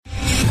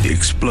The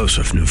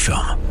explosive new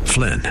film,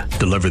 Flynn,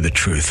 deliver the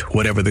truth,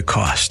 whatever the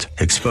cost,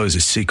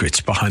 exposes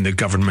secrets behind the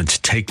government's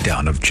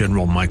takedown of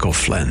General Michael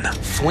Flynn.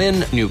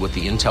 Flynn knew what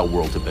the intel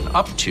world had been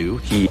up to.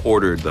 He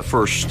ordered the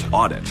first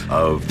audit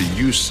of the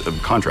use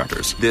of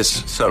contractors.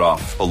 This set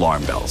off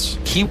alarm bells.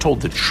 He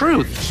told the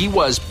truth. He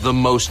was the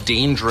most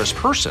dangerous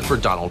person for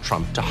Donald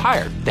Trump to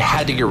hire. They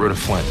had to get rid of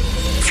Flynn.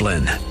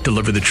 Flynn,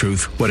 deliver the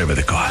truth, whatever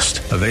the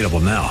cost. Available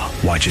now.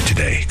 Watch it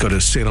today. Go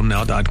to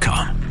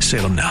salemnow.com.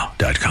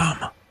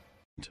 salemnow.com.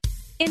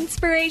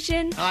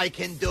 Inspiration. I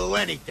can do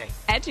anything.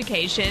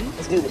 Education.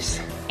 Let's do this.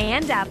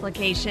 And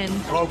application.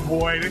 Oh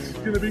boy, this is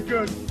going to be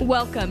good.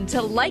 Welcome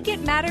to Like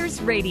It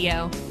Matters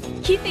Radio.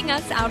 Keeping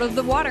us out of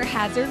the water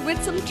hazard with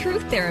some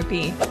truth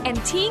therapy. And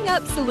teeing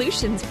up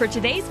solutions for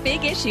today's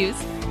big issues.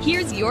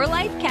 Here's your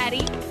life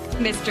caddy,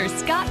 Mr.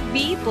 Scott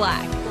V.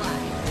 Black.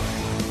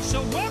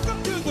 So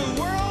welcome to the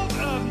world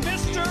of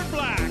Mr.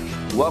 Black.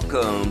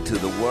 Welcome to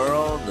the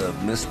world of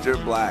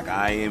Mr. Black.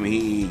 I am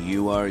he,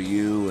 you are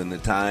you, and the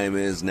time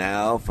is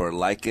now for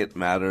Like It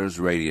Matters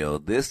Radio.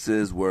 This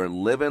is where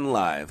living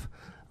life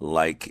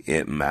like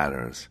it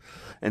matters.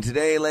 And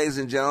today, ladies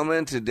and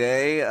gentlemen,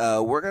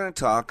 we're going to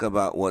talk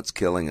about what's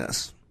killing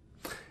us.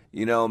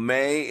 You know,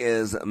 May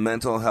is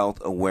Mental Health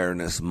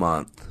Awareness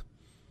Month.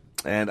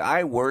 And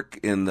I work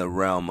in the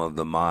realm of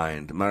the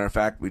mind. Matter of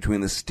fact, between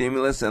the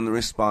stimulus and the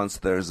response,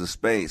 there's a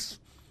space.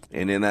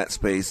 And in that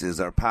space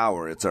is our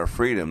power. It's our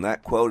freedom.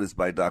 That quote is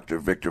by Dr.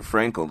 Viktor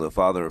Frankl, the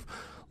father of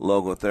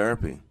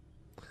logotherapy.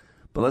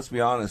 But let's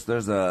be honest,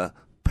 there's a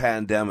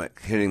pandemic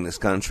hitting this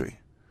country.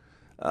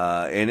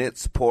 And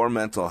it's poor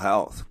mental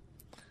health.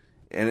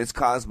 And it's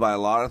caused by a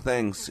lot of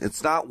things.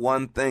 It's not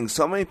one thing.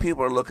 So many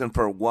people are looking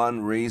for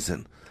one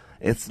reason.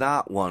 It's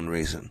not one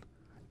reason.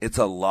 It's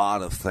a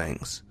lot of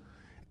things.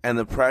 And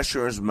the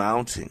pressure is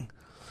mounting.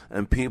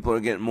 And people are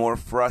getting more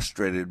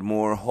frustrated,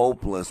 more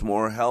hopeless,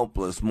 more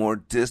helpless, more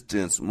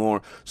distant,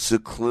 more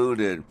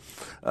secluded,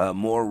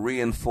 more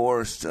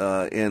reinforced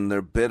in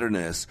their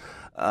bitterness.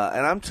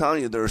 And I'm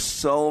telling you, there are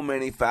so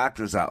many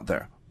factors out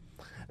there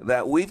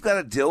that we've got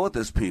to deal with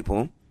this,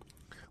 people.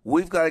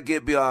 We've got to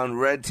get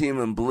beyond red team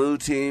and blue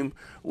team.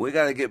 We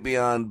got to get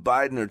beyond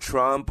Biden or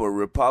Trump or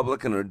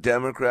Republican or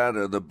Democrat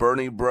or the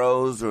Bernie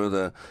bros or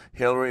the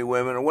Hillary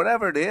women or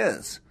whatever it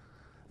is.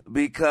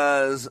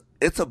 Because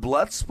it's a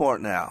blood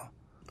sport now.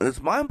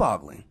 It's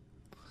mind-boggling.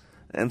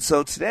 And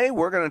so today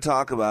we're going to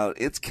talk about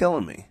it's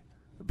killing me.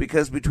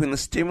 Because between the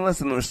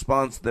stimulus and the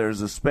response, there's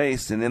a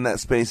space, and in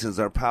that space is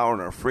our power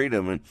and our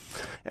freedom.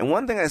 And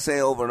one thing I say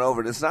over and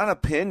over, it's not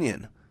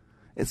opinion.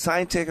 It's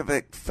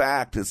scientific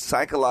fact. It's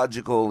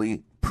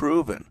psychologically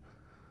proven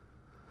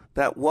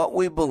that what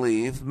we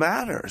believe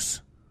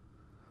matters.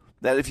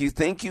 That if you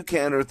think you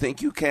can or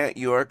think you can't,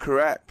 you are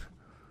correct.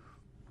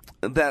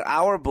 That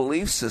our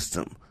belief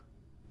system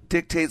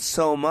dictates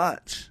so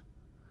much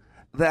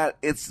that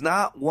it's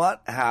not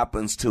what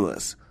happens to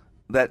us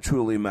that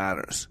truly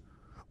matters.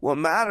 What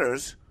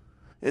matters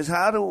is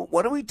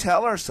what do we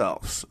tell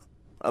ourselves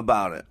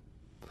about it?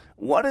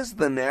 What is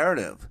the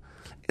narrative?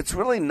 It's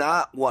really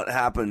not what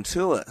happened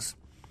to us.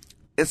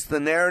 It's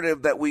the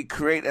narrative that we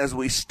create as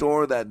we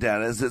store that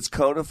data, as it's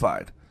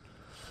codified.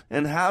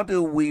 And how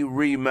do we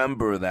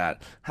remember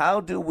that? How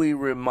do we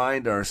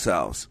remind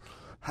ourselves?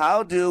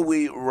 How do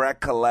we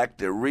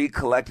recollect it?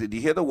 Do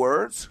you hear the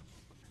words?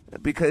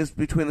 Because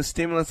between the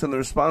stimulus and the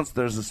response,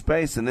 there's a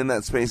space, and in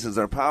that space is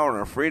our power and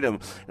our freedom.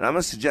 And I'm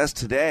going to suggest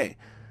today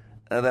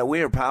that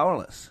we are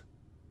powerless.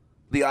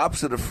 The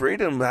opposite of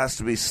freedom has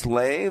to be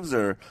slaves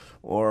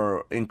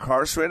or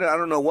incarcerated. I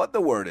don't know what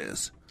the word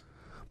is,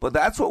 but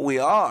that's what we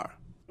are.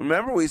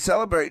 Remember, we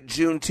celebrate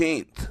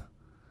Juneteenth.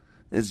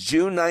 It's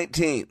June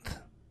 19th.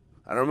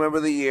 I don't remember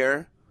the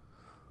year.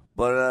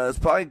 But it's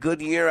probably a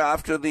good year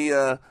after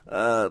the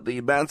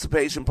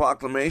Emancipation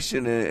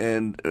Proclamation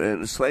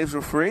and slaves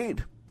were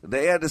freed.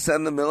 They had to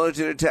send the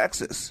military to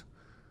Texas.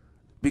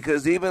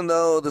 Because even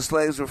though the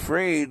slaves were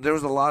freed, there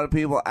was a lot of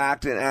people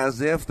acting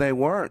as if they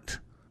weren't.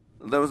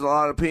 There was a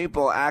lot of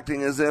people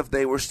acting as if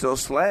they were still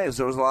slaves.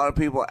 There was a lot of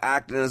people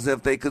acting as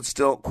if they could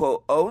still,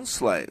 quote, own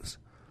slaves.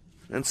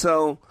 And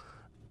so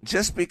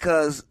just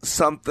because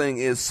something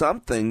is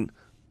something,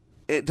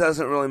 it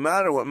doesn't really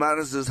matter. What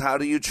matters is how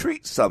do you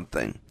treat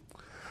something.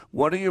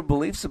 What are your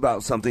beliefs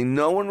about something?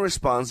 No one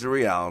responds to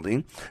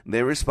reality.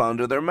 They respond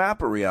to their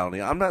map of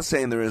reality. I'm not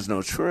saying there is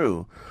no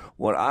true.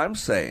 What I'm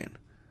saying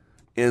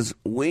is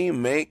we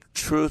make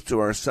truth to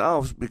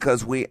ourselves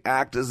because we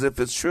act as if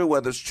it's true,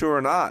 whether it's true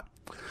or not.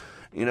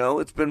 You know,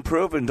 it's been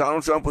proven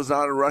Donald Trump was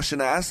not a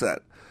Russian asset.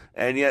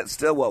 And yet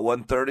still,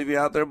 one-third of you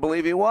out there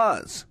believe he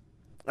was.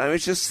 I mean,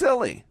 it's just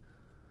silly.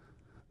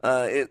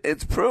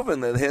 It's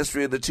proven that the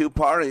history of the two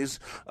parties,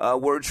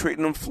 we're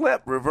treating them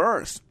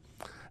reversed.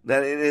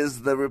 That it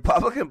is the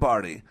Republican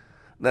Party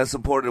that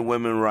supported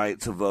women's right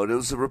to vote. It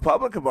was the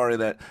Republican Party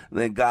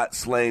that got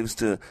slaves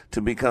to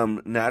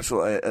become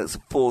natural,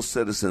 full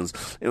citizens.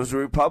 It was the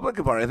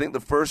Republican Party. I think the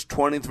first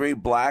 23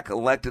 black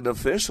elected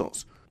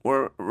officials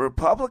were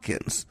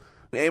Republicans.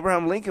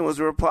 Abraham Lincoln was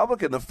a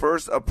Republican, the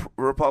first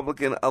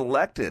Republican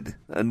elected,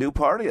 a new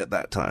party at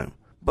that time.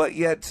 But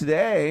yet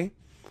today,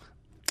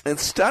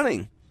 it's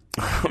stunning.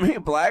 I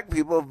mean, black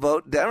people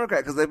vote Democrat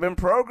because they've been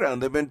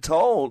programmed. They've been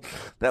told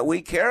that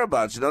we care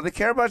about you. They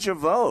care about your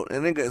vote.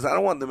 And I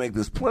don't want to make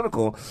this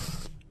political.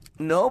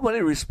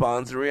 Nobody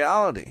responds to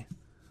reality.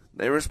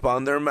 They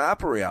respond to their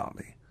map of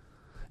reality.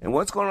 And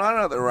what's going on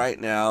out there right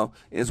now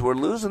is we're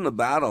losing the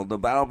battle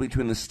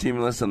between the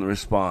stimulus and the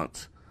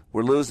response.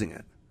 We're losing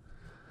it.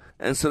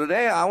 And so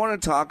today I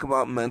want to talk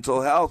about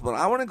mental health, but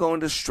I want to go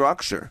into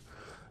structure.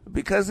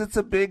 Because it's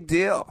a big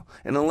deal.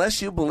 And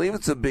unless you believe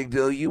it's a big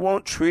deal, you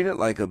won't treat it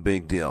like a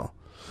big deal.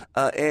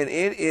 And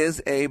it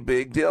is a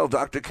big deal.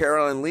 Dr.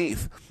 Caroline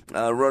Leaf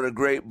wrote a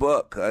great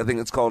book. I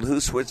think it's called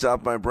Who Switched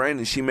Off My Brain?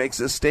 And she makes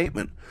this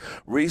statement.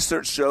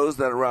 Research shows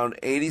that around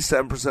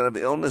 87% of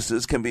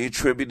illnesses can be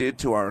attributed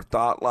to our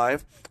thought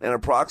life and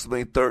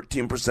approximately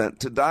 13%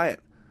 to diet,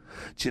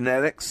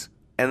 genetics,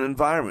 and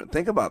environment.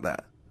 Think about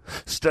that.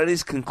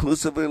 Studies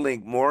conclusively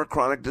link more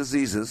chronic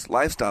diseases,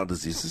 lifestyle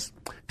diseases,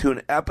 to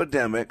an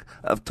epidemic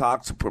of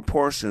toxic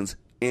proportions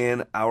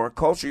in our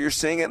culture. You're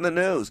seeing it in the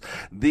news.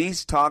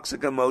 These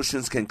toxic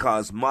emotions can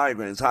cause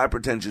migraines,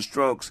 hypertension,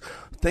 strokes.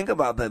 Think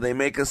about that. They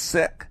make us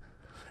sick.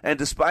 And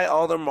despite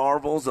all the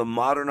marvels of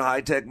modern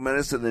high-tech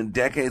medicine and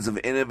decades of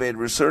innovative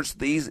research,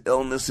 these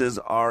illnesses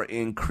are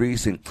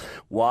increasing.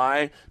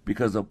 Why?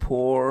 Because of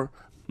poor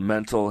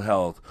mental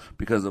health,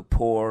 because of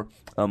poor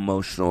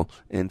emotional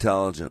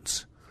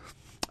intelligence.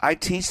 I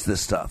teach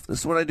this stuff. This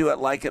is what I do at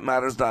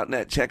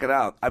likeitmatters.net. Check it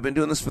out. I've been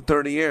doing this for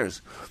 30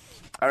 years.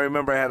 I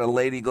remember I had a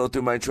lady go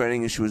through my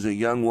training, and she was a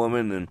young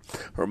woman, and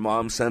her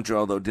mom sent her,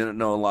 although didn't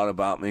know a lot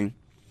about me,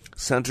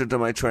 sent her to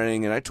my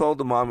training, and I told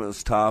the mom it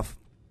was tough.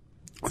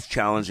 It was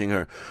challenging.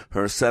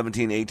 Her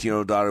 17,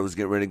 18-year-old daughter was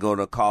getting ready to go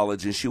to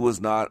college, and she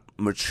was not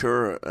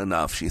mature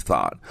enough, she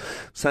thought.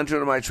 Sent her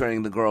to my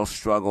training. The girl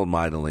struggled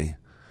mightily.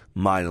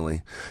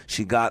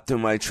 She got through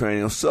my training.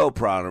 I was so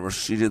proud of her.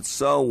 She did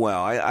so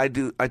well.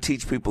 I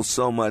teach people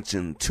so much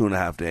in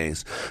 2.5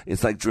 days.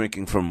 It's like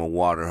drinking from a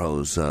water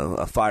hose,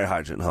 a fire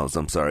hydrant hose.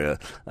 I'm sorry,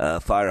 a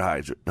fire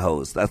hydrant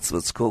hose. That's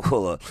what's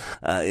cool.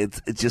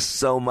 It's just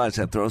so much.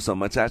 I throw so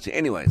much at you.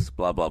 Anyways,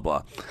 blah, blah,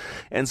 blah.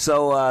 And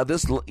so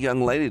this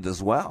young lady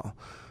does well.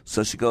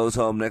 So she goes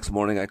home next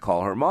morning. I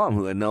call her mom,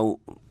 who had no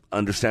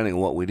understanding of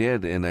what we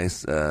did, and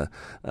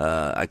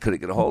I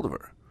couldn't get a hold of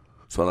her.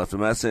 So I left a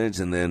message,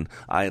 and then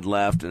I had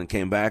left and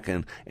came back,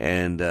 and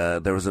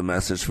there was a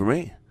message for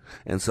me.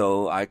 And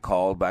so I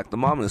called back the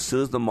mom. And as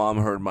soon as the mom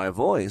heard my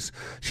voice,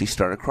 she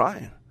started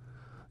crying.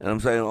 And I'm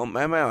saying, "Oh,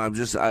 ma'am, I'm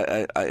just,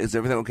 is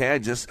everything okay?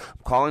 I'm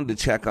calling to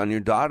check on your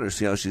daughter,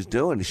 see how she's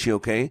doing. Is she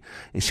okay?"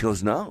 And she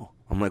goes, "No."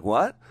 I'm like,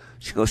 "What?"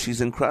 She goes, "She's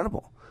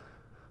incredible."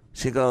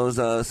 She goes,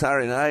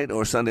 Saturday night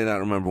or Sunday night, I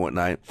don't remember what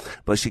night,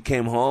 but she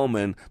came home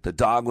and the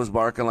dog was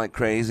barking like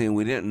crazy, and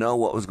we didn't know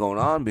what was going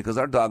on because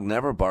our dog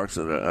never barks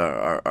at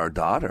our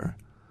daughter.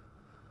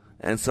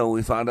 And so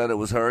we found out it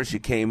was her. She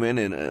came in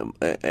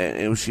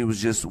and she was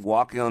just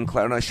walking on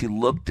cloud nine. She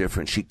looked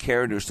different. She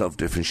carried herself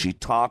different. She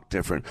talked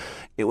different.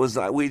 It was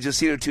we just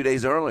seen her 2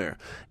 days earlier,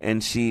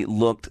 and she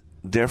looked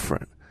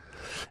different.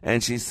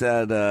 And she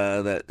said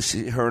that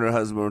her and her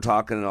husband were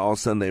talking, and all of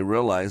a sudden they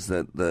realized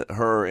that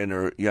her and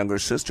her younger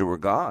sister were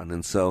gone.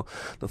 And so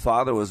the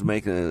father was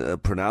making a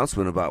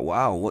pronouncement about,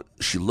 wow, what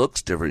she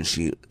looks different.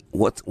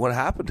 What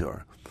happened to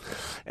her?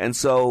 And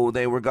so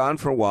they were gone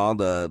for a while,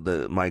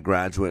 my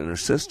graduate and her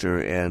sister,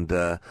 and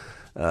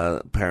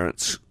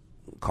parents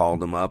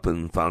called them up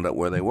and found out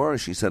where they were.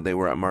 She said they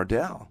were at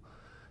Mardel.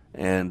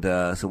 And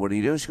so what do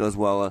you do? She goes,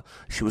 well,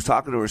 she was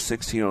talking to her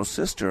 16-year-old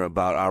sister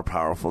about our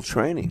powerful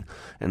training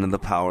and then the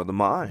power of the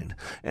mind,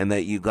 and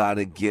that you got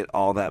to get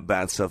all that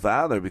bad stuff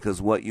out of there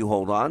because what you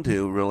hold on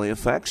to really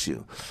affects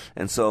you.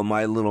 And so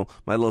my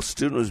little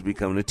student was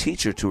becoming a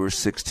teacher to her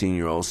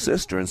 16-year-old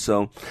sister, and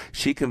so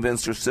she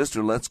convinced her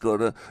sister, let's go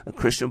to a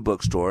Christian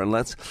bookstore and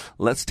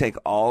let's take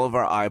all of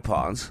our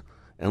iPods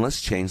and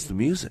let's change the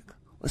music.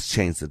 Let's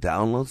change the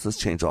downloads. Let's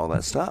change all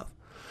that stuff.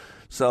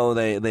 So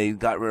they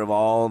got rid of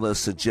all the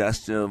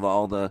suggestive,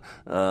 all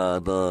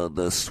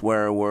the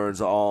swear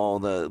words, all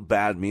the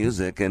bad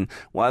music. And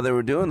while they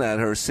were doing that,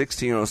 her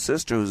 16-year-old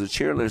sister, who's a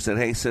cheerleader, said,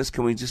 "Hey, sis,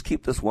 can we just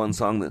keep this one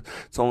song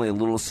that's only a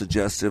little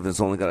suggestive?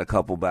 It's only got a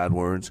couple bad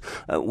words.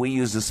 We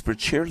use this for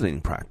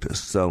cheerleading practice.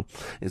 So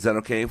is that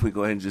okay if we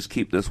go ahead and just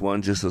keep this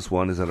one, just this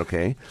one? Is that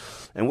okay?"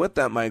 And with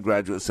that, my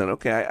graduate said,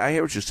 "Okay, I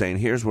hear what you're saying.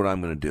 Here's what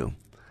I'm going to do.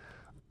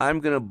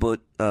 I'm going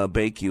to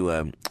bake you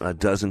a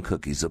dozen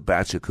cookies, a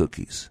batch of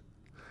cookies.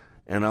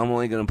 And I'm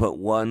only going to put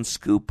 1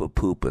 scoop of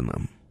poop in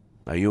them.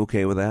 Are you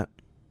okay with that?"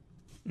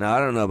 Now, I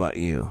don't know about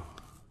you,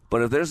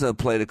 but if there's a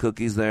plate of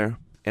cookies there,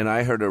 and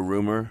I heard a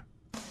rumor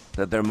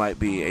that there might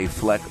be a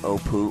fleck o'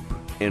 poop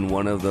in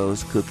one of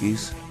those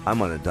cookies,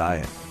 I'm on a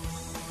diet.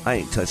 I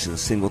ain't touching a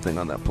single thing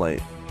on that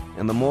plate.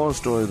 And the moral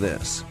story is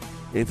this: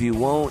 if you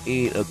won't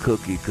eat a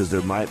cookie because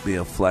there might be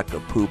a fleck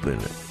of poop in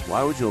it,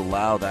 why would you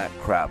allow that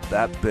crap,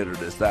 that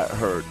bitterness, that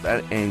hurt,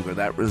 that anger,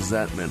 that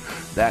resentment,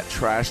 that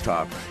trash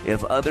talk?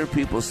 If other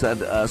people said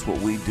to us what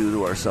we do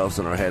to ourselves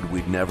in our head,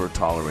 we'd never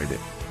tolerate it.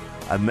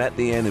 I've met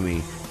the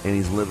enemy, and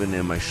he's living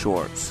in my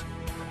shorts.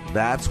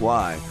 That's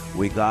why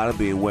we got to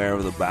be aware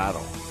of the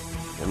battle.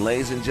 And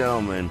ladies and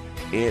gentlemen,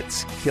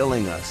 it's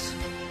killing us.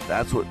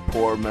 That's what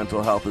poor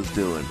mental health is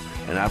doing.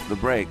 And after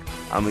the break,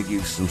 I'm going to give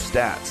you some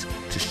stats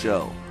to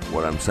show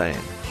what I'm saying.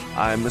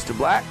 I'm Mr.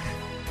 Black.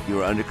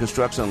 You are under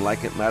construction on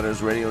Like It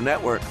Matters Radio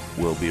Network.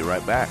 We'll be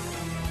right back.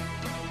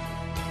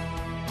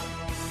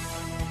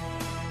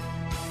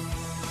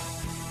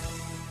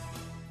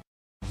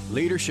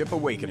 Leadership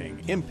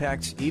Awakening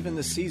impacts even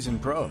the seasoned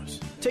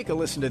pros. Take a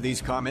listen to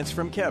these comments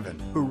from Kevin,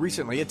 who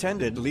recently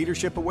attended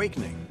Leadership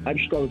Awakening. I've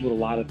struggled with a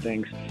lot of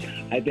things.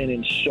 I've been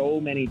in so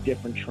many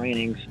different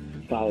trainings,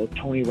 followed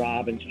Tony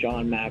Robbins,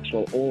 John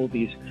Maxwell, all of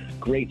these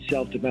great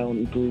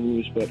self-development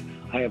gurus, but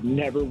I have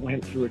never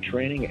went through a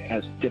training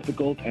as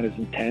difficult and as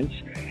intense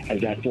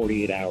as that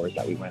 48 hours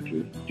that we went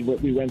through.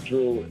 What we went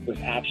through was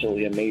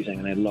absolutely amazing,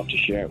 and I'd love to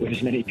share it with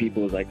as many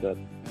people as I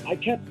could. I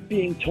kept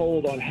being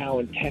told on how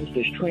intense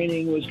this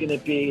training was going to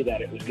be,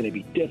 that it was going to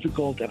be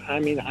difficult. And I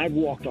mean, I've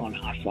walked on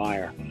hot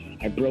fire.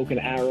 I've broken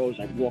arrows.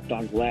 I've walked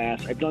on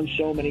glass. I've done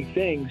so many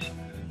things.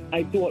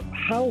 I thought,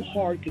 how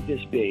hard could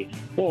this be?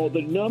 Well,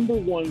 the number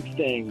one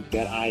thing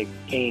that I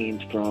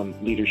gained from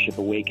Leadership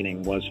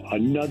Awakening was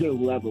another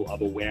level of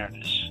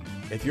awareness.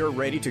 If you're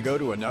ready to go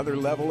to another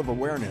level of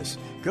awareness,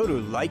 go to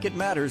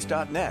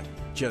likeitmatters.net.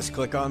 Just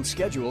click on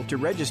schedule to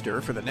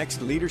register for the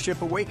next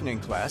Leadership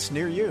Awakening class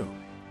near you.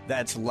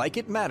 That's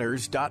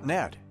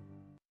likeitmatters.net.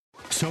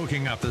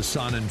 Soaking up the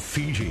sun in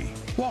Fiji,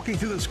 walking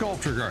through the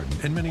Sculpture Garden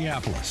in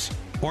Minneapolis,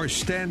 or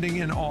standing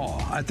in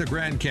awe at the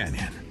Grand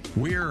Canyon.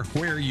 We're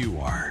where you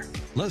are.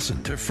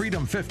 Listen to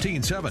Freedom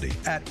 1570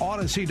 at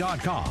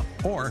Odyssey.com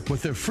or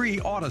with the free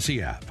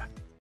Odyssey app.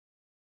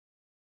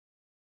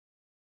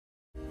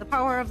 The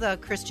power of the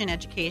Christian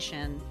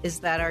education is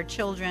that our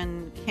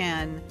children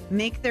can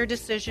make their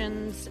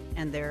decisions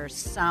and their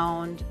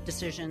sound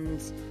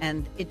decisions,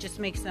 and it just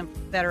makes them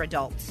better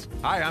adults.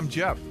 Hi, I'm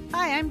Jeff.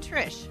 Hi, I'm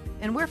Trish,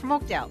 and we're from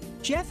Oakdale.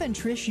 Jeff and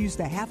Trish use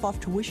the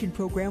half-off tuition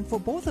program for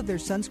both of their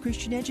sons'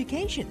 Christian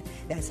education.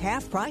 That's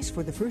half price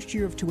for the first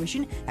year of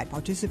tuition at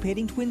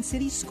participating Twin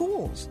Cities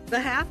schools. The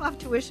half-off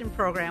tuition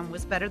program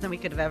was better than we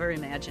could have ever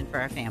imagined for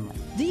our family.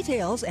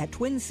 Details at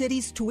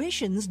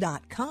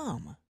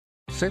TwinCitiesTuitions.com.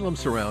 Salem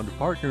Surround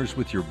partners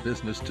with your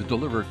business to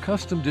deliver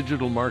custom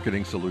digital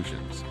marketing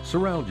solutions.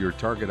 Surround your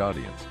target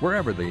audience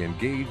wherever they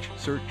engage,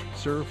 search,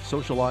 surf,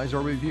 socialize, or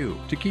review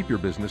to keep your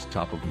business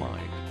top of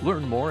mind.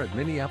 Learn more at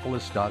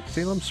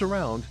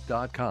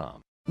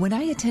minneapolis.salemsurround.com. When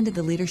I attended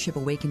the Leadership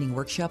Awakening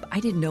workshop,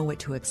 I didn't know what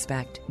to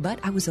expect, but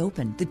I was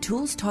open. The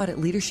tools taught at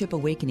Leadership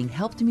Awakening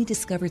helped me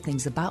discover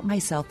things about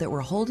myself that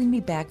were holding me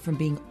back from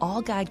being all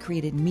God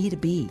created me to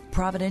be.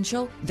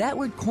 Providential? That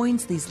word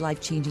coins these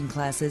life-changing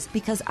classes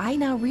because I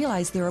now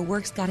realize there are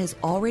works God has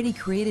already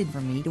created for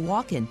me to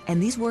walk in,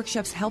 and these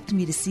workshops helped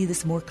me to see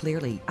this more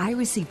clearly. I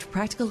received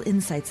practical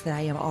insights that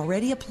I am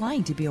already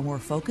applying to be a more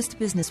focused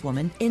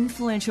businesswoman,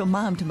 influential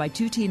mom to my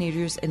 2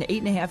 teenagers, an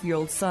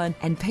 8.5-year-old son,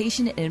 and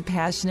patient and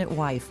passionate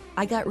wife.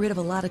 I got rid of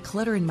a lot of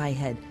clutter in my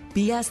head.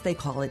 BS, they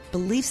call it,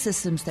 belief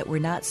systems that were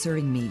not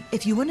serving me.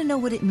 If you want to know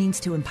what it means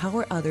to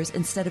empower others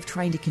instead of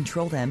trying to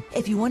control them,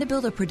 if you want to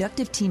build a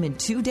productive team in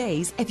 2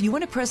 days, if you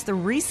want to press the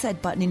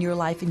reset button in your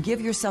life and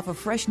give yourself a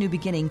fresh new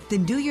beginning,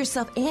 then do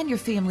yourself and your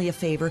family a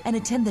favor and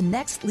attend the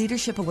next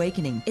Leadership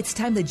Awakening. It's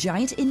time the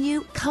giant in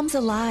you comes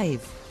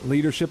alive.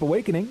 Leadership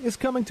Awakening is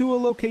coming to a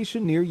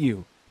location near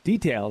you.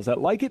 Details at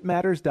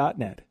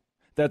likeitmatters.net.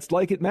 That's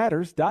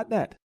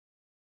likeitmatters.net.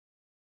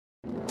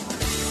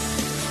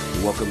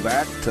 Welcome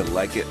back to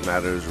Like It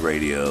Matters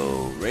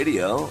Radio.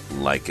 Radio,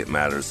 like it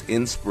matters,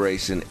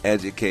 inspiration,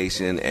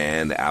 education,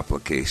 and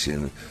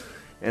application.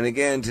 And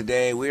again,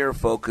 today we are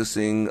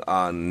focusing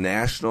on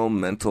National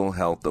Mental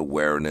Health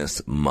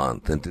Awareness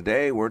Month. And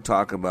today we're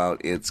talking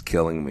about It's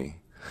Killing Me.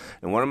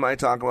 And what am I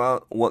talking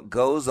about? What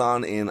goes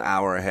on in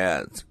our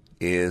heads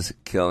is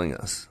killing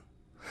us.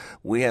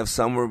 We have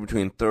somewhere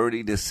between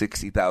 30 to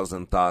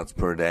 60,000 thoughts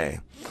per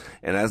day.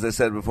 And as I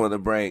said before the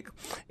break,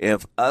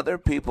 if other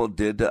people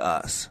did to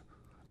us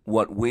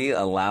what we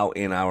allow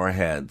in our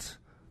heads,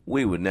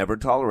 we would never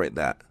tolerate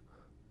that.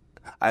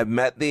 I've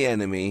met the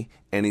enemy,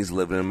 and he's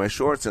living in my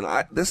shorts. And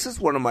this is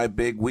one of my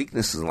big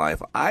weaknesses in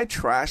life. I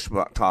trash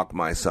talk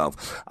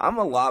myself. I'm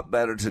a lot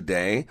better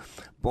today.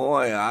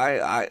 Boy,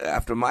 I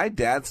after my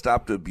dad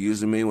stopped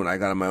abusing me when I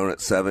got on my own at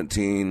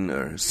 17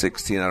 or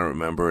 16, I don't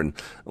remember, and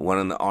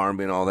went in the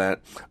army and all that.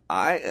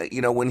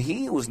 When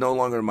he was no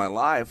longer in my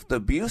life, the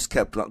abuse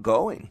kept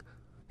going.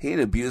 He'd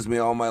abused me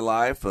all my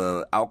life,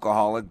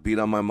 alcoholic, beat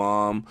on my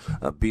mom,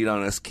 beat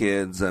on us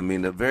kids. I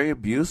mean, very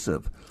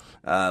abusive,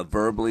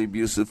 verbally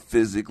abusive,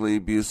 physically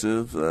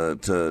abusive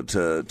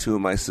to 2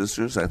 of my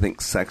sisters, I think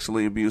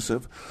sexually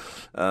abusive.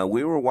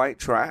 We were white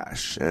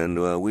trash,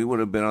 and we would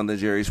have been on the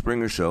Jerry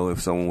Springer show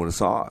if someone would have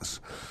saw us.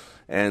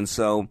 And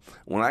so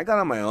when I got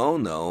on my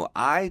own, though,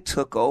 I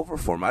took over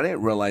for him. I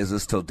didn't realize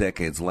this till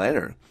decades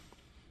later.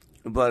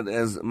 But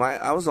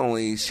I was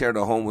only shared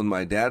a home with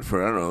my dad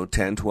for,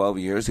 10, 12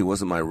 years. He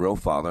wasn't my real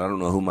father. I don't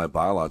know who my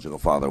biological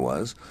father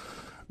was.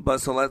 But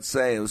so let's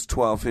say it was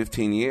 12,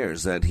 15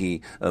 years that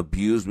he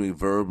abused me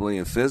verbally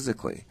and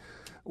physically.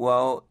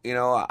 Well,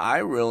 I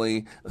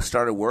really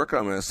started working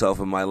on myself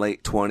in my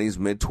late 20s,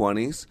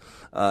 mid-20s,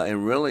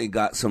 and really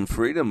got some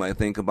freedom, I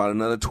think, about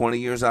another 20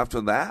 years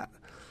after that.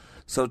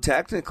 So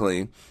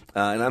technically,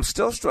 and I'm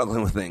still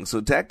struggling with things,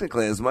 so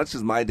technically, as much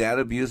as my dad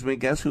abused me,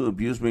 guess who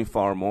abused me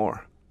far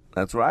more?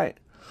 That's right.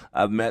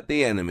 I've met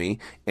the enemy,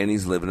 and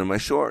he's living in my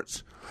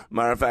shorts.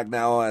 Matter of fact,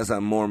 now as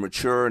I'm more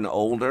mature and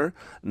older,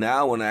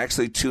 now when I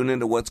actually tune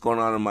into what's going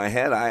on in my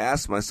head, I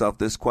ask myself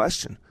this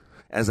question.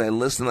 As I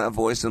listen to that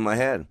voice in my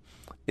head,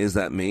 is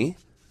that me?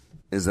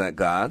 Is that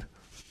God?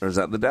 Or is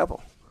that the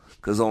devil?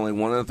 Because only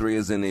one of the three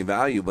is any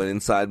value, but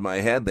inside my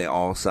head, they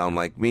all sound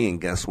like me.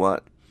 And guess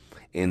what?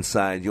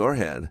 Inside your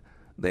head,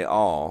 they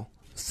all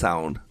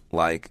sound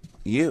like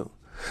you.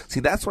 See,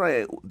 that's what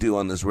I do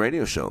on this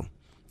radio show.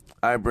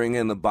 I bring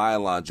in the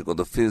biological,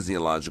 the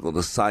physiological,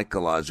 the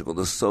psychological,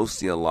 the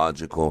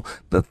sociological,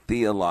 the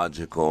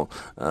theological.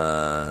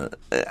 I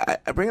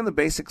bring in the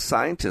basic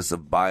scientists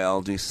of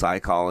biology,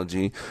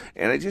 psychology,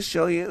 and I just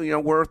show you,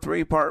 we're a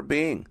three-part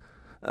being.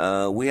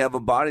 We have a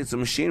body, it's a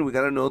machine. We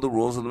got to know the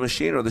rules of the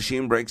machine, or the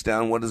machine breaks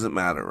down. What does it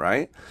matter,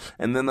 right?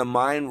 And then the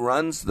mind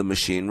runs the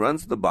machine,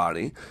 runs the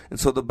body, and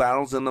so the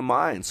battle's in the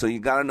mind. So you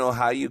got to know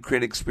how you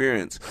create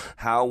experience,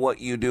 how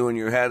what you do in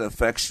your head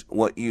affects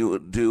what you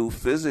do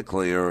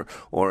physically,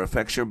 or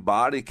affects your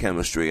body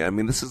chemistry. I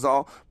mean, this is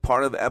all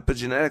part of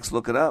epigenetics.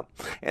 Look it up.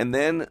 And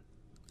then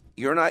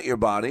you're not your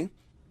body,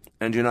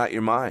 and you're not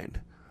your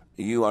mind.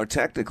 You are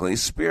technically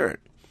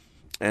spirit.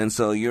 And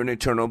so you're an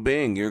eternal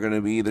being. You're going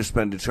to be either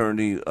spend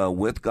eternity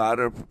with God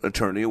or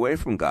eternity away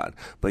from God.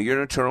 But you're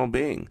an eternal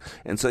being.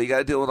 And so you got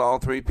to deal with all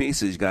three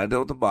pieces. You got to deal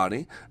with the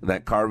body,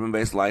 that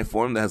carbon-based life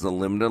form that has a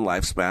limited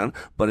lifespan,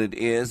 but it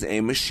is a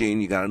machine.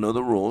 You got to know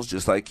the rules,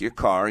 just like your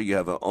car. You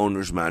have an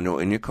owner's manual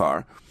in your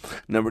car.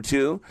 Number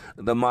two,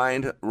 the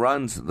mind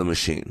runs the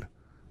machine.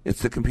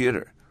 It's the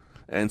computer.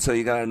 And so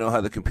you got to know how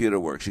the computer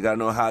works. You got to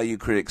know how you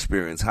create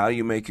experience, how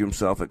you make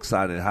yourself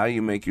excited, how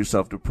you make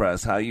yourself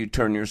depressed, how you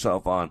turn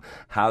yourself on,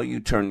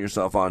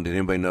 Did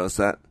anybody notice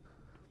that?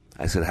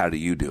 I said, how do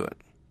you do it?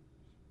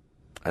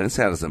 I didn't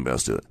say how does somebody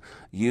else do it.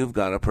 You've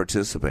got to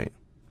participate.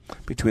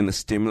 Between the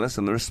stimulus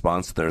and the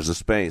response, there's a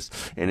space.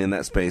 And in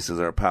that space is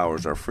our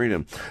powers, our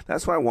freedom.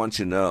 That's what I want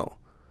you to know.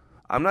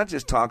 I'm not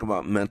just talking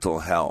about mental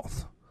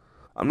health.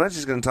 I'm not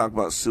just going to talk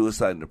about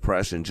suicide and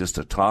depression just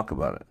to talk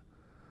about it.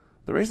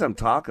 The reason I'm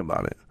talking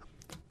about it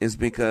is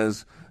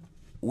because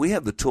we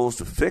have the tools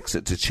to fix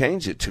it, to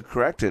change it, to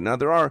correct it. Now,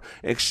 there are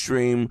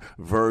extreme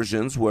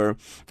versions where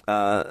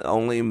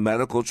only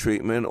medical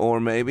treatment or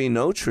maybe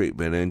no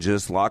treatment and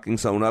just locking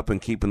someone up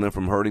and keeping them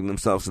from hurting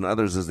themselves and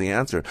others is the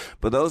answer.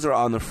 But those are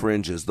on the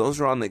fringes.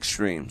 Those are on the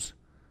extremes.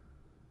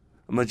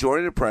 A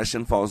majority of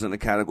depression falls in a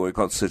category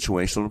called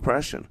situational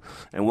depression.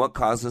 And what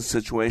causes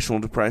situational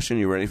depression?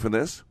 You ready for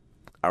this?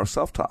 Our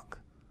self-talk.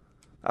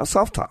 Our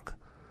self-talk.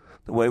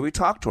 The way we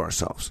talk to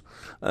ourselves.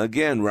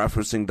 Again,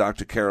 referencing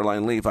Dr.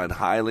 Caroline Leaf, I'd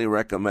highly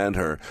recommend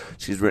her.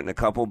 She's written a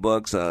couple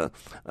books,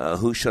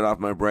 Who Shut Off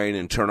My Brain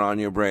and Turn On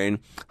Your Brain.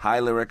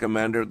 Highly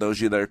recommend her. Those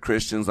of you that are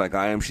Christians like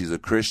I am, she's a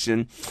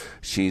Christian.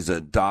 She's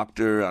a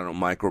doctor. I don't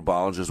know,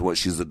 microbiologist, what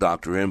she's a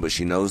doctor in, but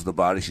she knows the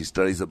body. She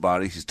studies the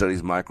body. She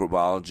studies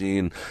microbiology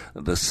and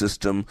the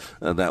system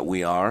that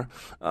we are.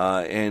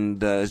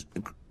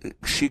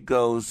 She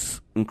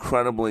goes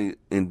incredibly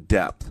in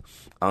depth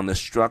on the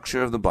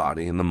structure of the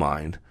body and the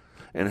mind,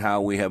 and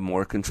how we have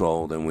more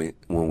control than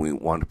when we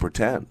want to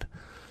pretend.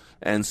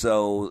 And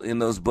so in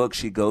those books,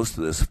 she goes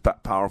through this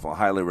powerful,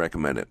 highly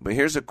recommend it. But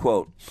here's a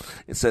quote.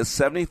 It says,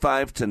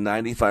 75 to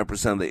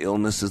 95% of the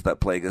illnesses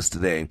that plague us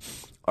today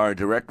are a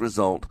direct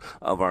result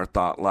of our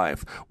thought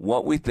life.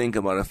 What we think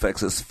about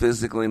affects us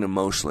physically and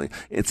emotionally.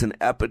 It's an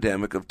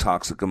epidemic of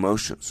toxic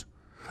emotions.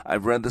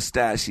 I've read the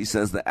stats. She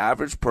says the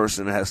average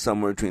person has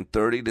somewhere between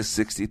 30 to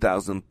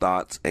 60,000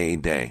 thoughts a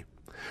day.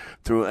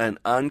 Through an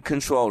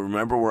uncontrolled,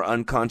 remember we're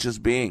unconscious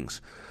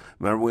beings.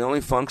 Remember, we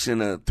only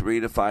function at 3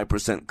 to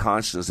 5%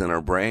 consciousness in our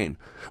brain.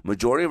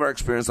 Majority of our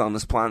experience on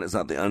this planet is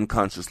at the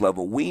unconscious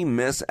level. We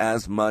miss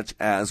as much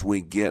as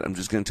we get. I'm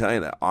just going to tell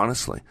you that,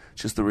 honestly.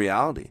 It's just the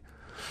reality.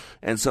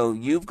 And so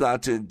you've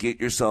got to get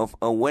yourself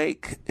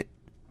awake.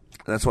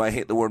 That's why I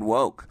hate the word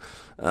woke.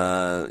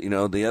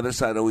 The other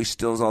side always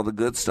steals all the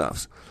good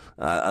stuff.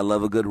 I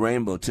love a good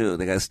rainbow, too.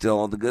 They got to steal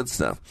all the good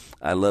stuff.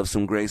 I love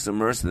some grace and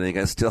mercy. They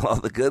got to steal all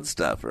the good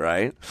stuff,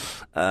 right?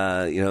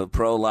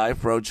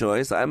 Pro-life,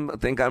 pro-choice. I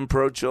think I'm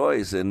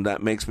pro-choice, and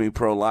that makes me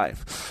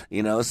pro-life.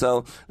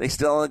 So they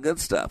steal all the good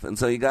stuff. And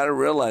so you got to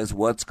realize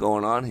what's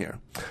going on here.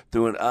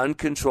 Through an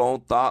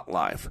uncontrolled thought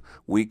life,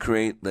 we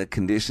create the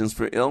conditions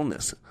for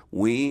illness.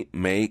 We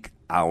make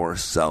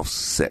ourselves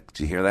sick.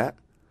 Do you hear that?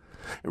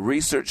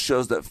 Research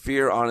shows that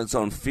fear on its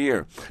own,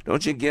 fear.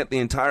 Don't you get the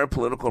entire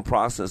political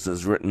process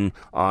is written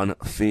on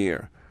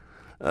fear?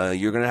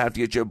 You're going to have to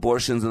get your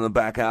abortions in the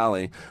back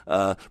alley.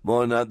 They're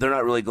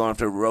not really going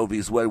after Roe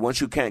v. Wade. Once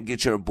you can't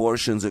get your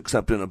abortions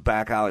except in a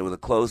back alley with a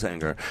clothes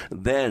hanger,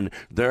 then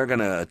they're going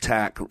to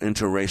attack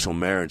interracial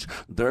marriage.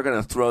 They're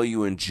going to throw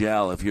you in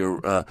jail if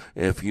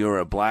you're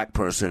a black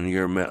person,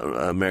 you're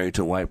married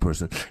to a white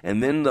person.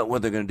 And then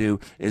what they're going to do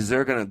is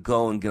they're going to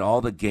go and get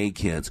all the gay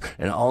kids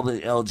and all the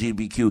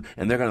LGBTQ,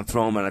 and they're going to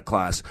throw them out of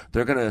class.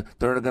 They're going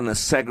to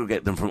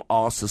segregate them from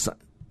all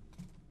society.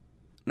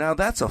 Now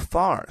that's a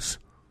farce,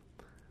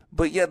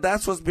 but yet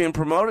that's what's being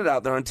promoted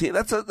out there on TV.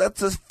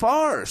 That's a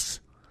farce,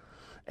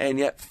 and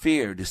yet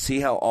fear. To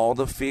see how all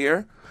the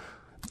fear,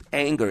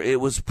 anger.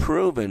 It was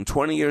proven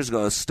 20 years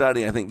ago, a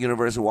study, I think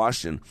University of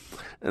Washington,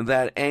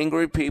 that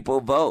angry people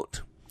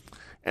vote,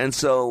 and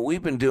so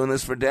we've been doing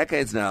this for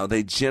decades now.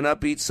 They gin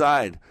up each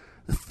side.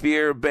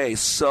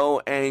 Fear-based,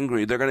 so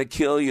angry. They're going to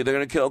kill you. They're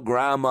going to kill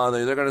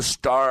grandmother. They're going to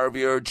starve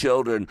your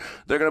children.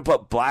 They're going to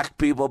put black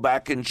people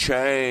back in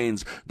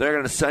chains. They're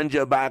going to send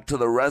you back to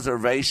the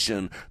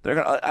reservation.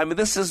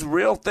 This is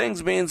real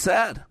things being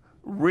said.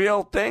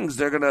 Real things.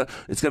 It's going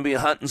to be a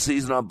hunting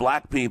season on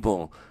black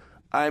people.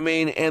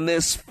 And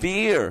this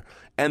fear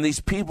and these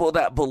people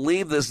that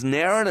believe this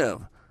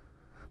narrative.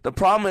 The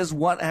problem is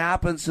what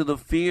happens to the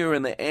fear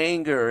and the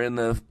anger and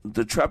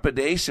the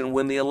trepidation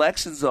when the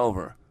election's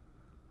over.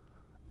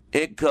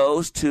 It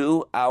goes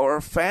to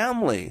our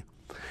family.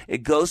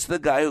 It goes to the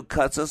guy who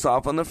cuts us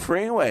off on the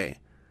freeway.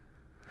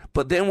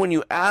 But then when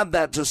you add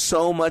that to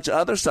so much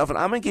other stuff, and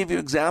I'm going to give you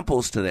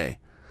examples today.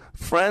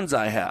 Friends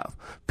I have,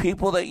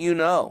 people that you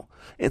know.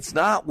 It's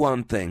not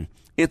one thing.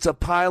 It's a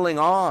piling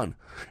on.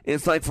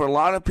 It's like for a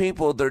lot of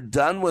people, they're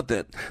done with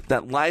it.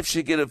 That life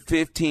should get a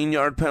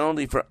 15-yard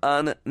penalty for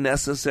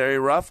unnecessary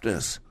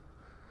roughness.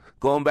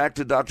 Going back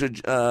to Dr.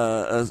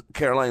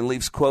 Caroline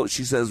Leaf's quote,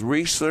 she says,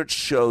 research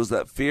shows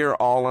that fear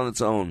all on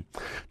its own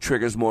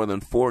triggers more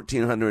than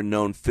 1,400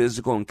 known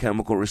physical and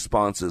chemical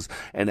responses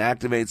and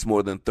activates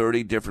more than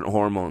 30 different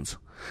hormones.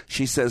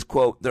 She says,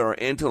 quote, there are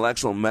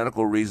intellectual and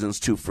medical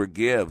reasons to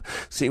forgive.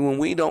 See, when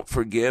we don't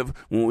forgive,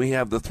 when we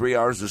have the 3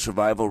 R's of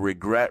survival,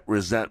 regret,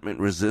 resentment,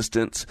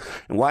 resistance.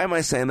 And why am I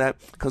saying that?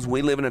 Because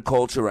we live in a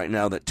culture right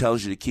now that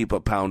tells you to keep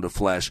a pound of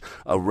flesh,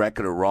 a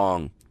record of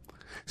wrong.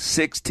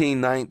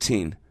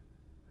 1619.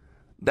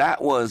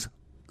 That was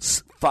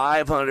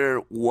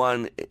 19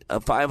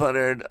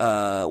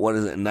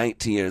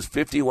 years,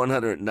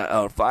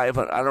 5,100,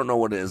 500, I don't know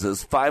what it is.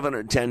 It's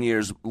 510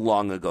 years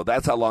long ago.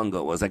 That's how long ago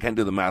it was. I can't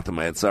do the math in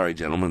my head. Sorry,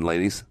 gentlemen,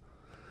 ladies.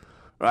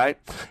 Right?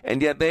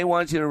 And yet they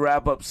want you to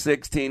wrap up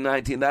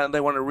 1619. They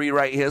want to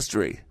rewrite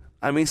history.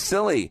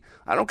 Silly.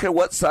 I don't care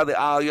what side of the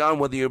aisle you're on,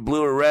 whether you're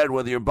blue or red,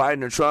 whether you're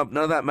Biden or Trump.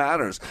 None of that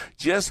matters.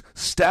 Just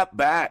step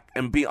back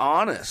and be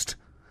honest.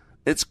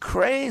 It's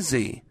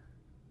crazy.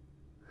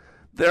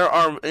 There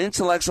are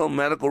intellectual and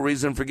medical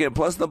reasons to forgive.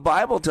 Plus, the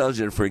Bible tells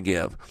you to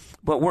forgive.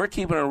 But we're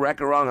keeping a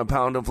record wrong, a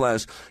pound of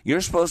flesh. You're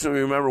supposed to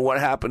remember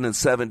what happened in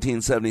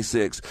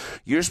 1776.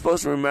 You're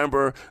supposed to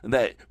remember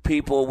that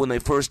people, when they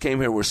first came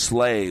here, were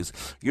slaves.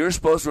 You're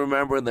supposed to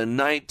remember in the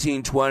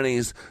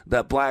 1920s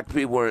that black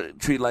people were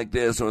treated like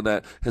this, or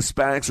that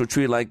Hispanics were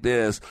treated like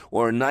this,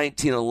 or in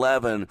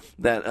 1911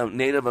 that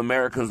Native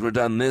Americans were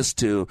done this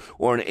to,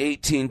 or in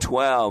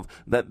 1812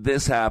 that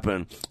this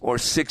happened, or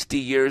 60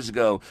 years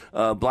ago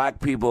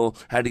black people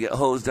had to get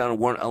hosed down and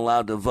weren't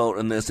allowed to vote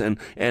in this, and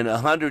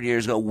 100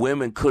 years ago women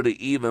couldn't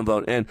even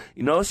vote. And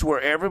you notice where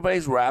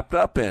everybody's wrapped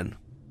up in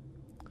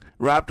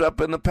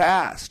the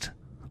past.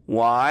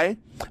 Why?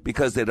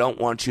 Because they don't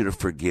want you to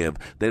forgive.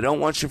 They don't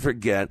want you to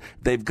forget.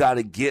 They've got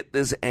to get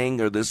this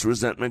anger, this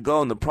resentment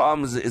going. The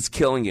problem is it's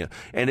killing you,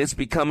 and it's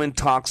becoming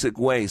toxic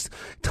waste.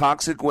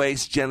 Toxic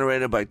waste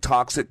generated by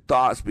toxic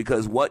thoughts,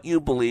 because what you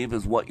believe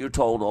is what you're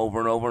told over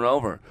and over and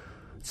over.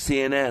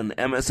 CNN,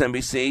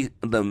 MSNBC,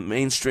 the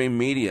mainstream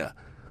media.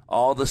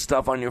 All the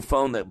stuff on your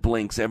phone that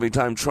blinks every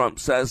time Trump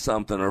says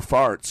something or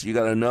farts, you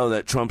got to know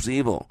that Trump's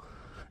evil.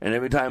 And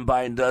every time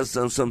Biden does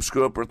some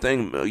screw-up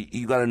thing,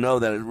 you got to know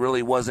that it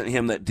really wasn't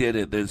him that did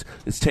it.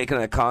 It's taken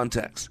out of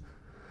context.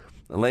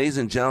 Ladies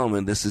and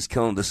gentlemen, this is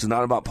killing. This is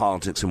not about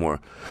politics anymore.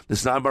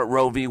 This is not about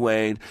Roe v.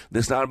 Wade.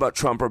 This is not about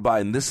Trump or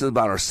Biden. This is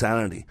about our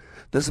sanity.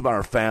 This is about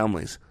our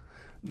families.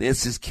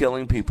 This is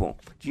killing people.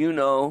 Do you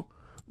know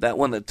that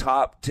one of the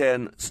top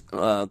 10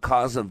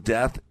 cause of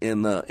death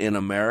in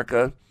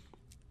America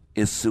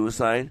is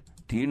suicide?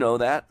 Do you know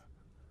that?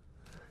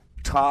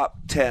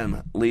 Top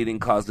 10 leading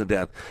cause of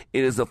death.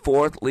 It is the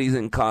 4th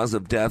leading cause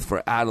of death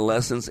for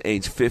adolescents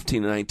aged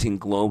 15 to 19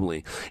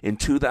 globally. In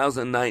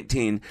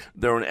 2019,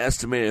 there were an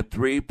estimated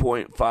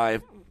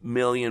 3.5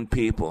 million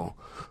people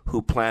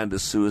who planned to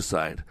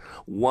suicide.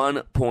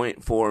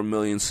 1.4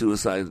 million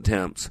suicide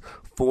attempts.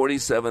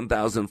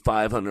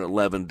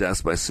 47,511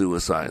 deaths by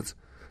suicides.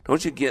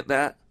 Don't you get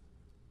that?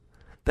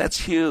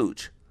 That's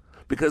huge.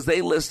 Because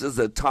they list as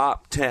the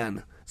top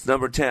 10. It's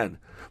number 10.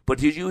 But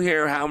did you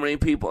hear how many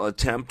people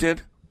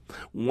attempted?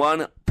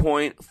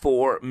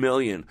 1.4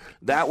 million.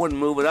 That wouldn't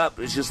move it up.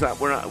 It's just that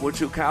we're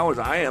too cowards.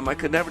 I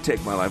could never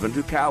take my life. I'm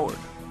too coward.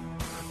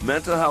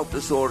 Mental health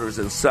disorders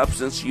and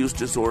substance use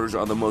disorders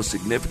are the most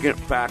significant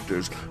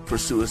factors for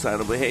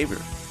suicidal behavior.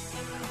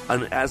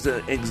 And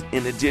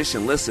in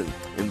addition, listen,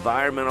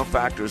 environmental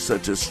factors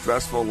such as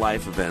stressful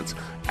life events,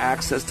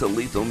 access to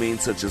lethal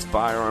means such as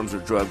firearms or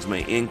drugs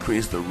may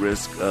increase the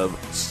risk of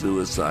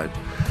suicide.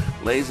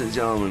 Ladies and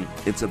gentlemen,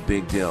 it's a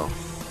big deal.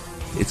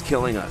 It's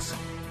killing us.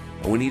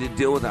 And we need to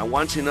deal with it. I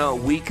want you to know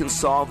we can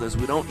solve this.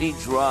 We don't need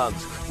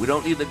drugs. We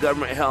don't need the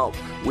government help.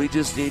 We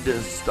just need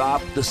to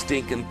stop the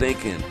stinking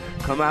thinking.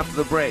 Come after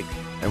the break,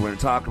 and we're going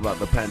to talk about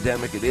the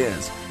pandemic it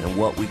is and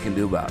what we can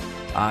do about it.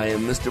 I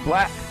am Mr.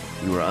 Black.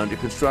 You are under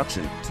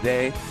construction.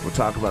 Today, we'll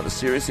talk about the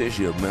serious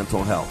issue of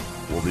mental health.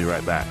 We'll be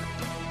right back.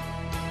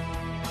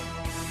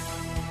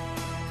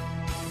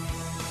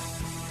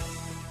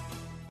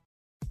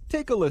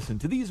 Take a listen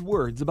to these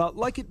words about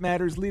Like It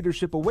Matters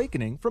Leadership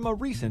Awakening from a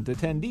recent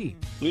attendee.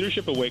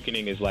 Leadership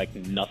Awakening is like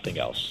nothing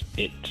else.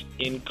 It's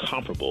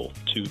incomparable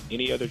to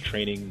any other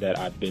training that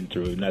I've been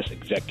through, and that's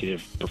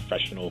executive,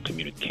 professional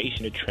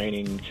communication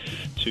training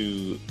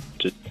to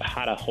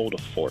how to hold a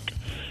fork.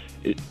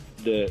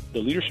 The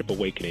Leadership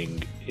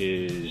Awakening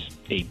is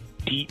a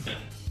deep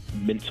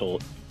mental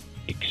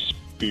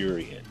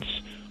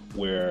experience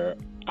where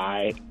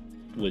I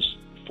was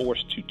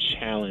forced to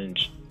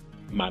challenge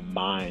my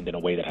mind in a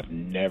way that I've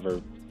never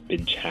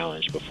been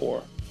challenged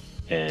before,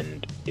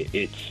 and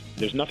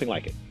there's nothing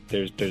like it.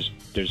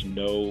 There's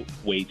no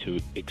way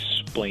to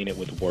explain it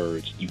with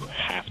words. You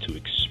have to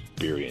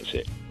experience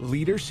it.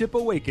 Leadership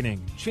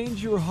Awakening.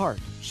 Change your heart,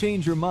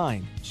 change your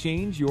mind,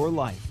 change your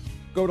life.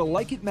 Go to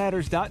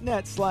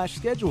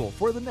likeitmatters.net/schedule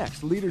for the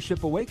next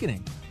Leadership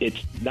Awakening.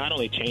 It's not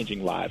only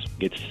changing lives,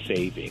 it's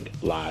saving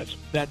lives.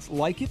 That's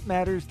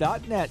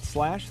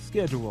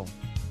likeitmatters.net/schedule.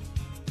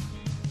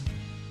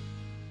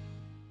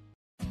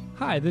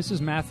 Hi, this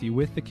is Matthew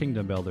with the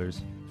Kingdom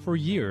Builders. For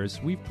years,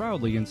 we've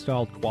proudly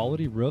installed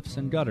quality roofs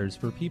and gutters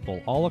for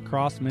people all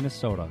across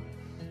Minnesota.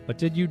 But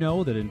did you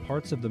know that in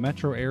parts of the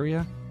metro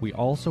area, we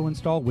also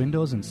install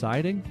windows and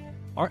siding?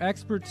 Our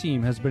expert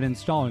team has been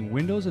installing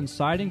windows and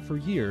siding for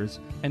years,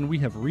 and we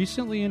have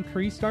recently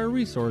increased our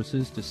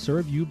resources to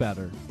serve you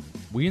better.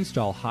 We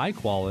install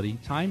high-quality,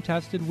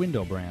 time-tested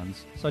window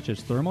brands such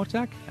as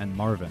Thermotech and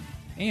Marvin,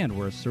 and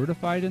we're a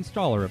certified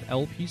installer of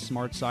LP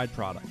SmartSide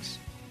products.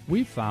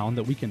 We've found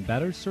that we can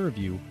better serve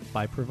you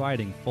by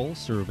providing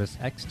full-service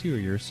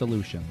exterior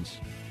solutions.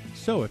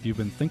 So if you've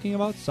been thinking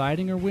about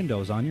siding or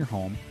windows on your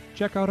home,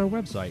 check out our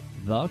website,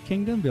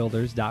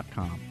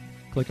 thekingdombuilders.com.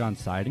 Click on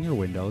siding or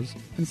windows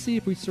and see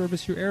if we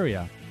service your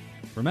area.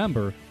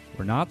 Remember,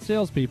 we're not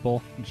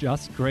salespeople,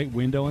 just great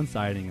window and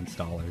siding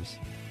installers.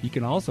 You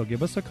can also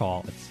give us a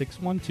call at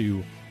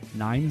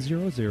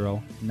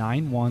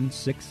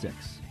 612-900-9166.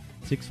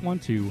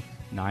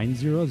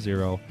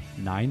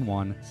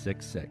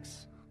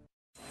 612-900-9166.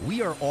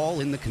 We are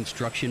all in the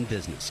construction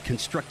business,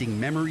 constructing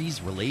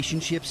memories,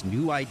 relationships,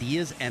 new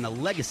ideas, and a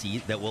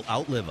legacy that will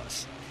outlive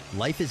us.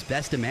 Life is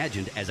best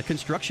imagined as a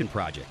construction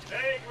project.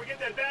 Hey, can we get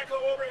that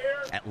backhoe over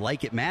here? At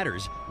Like It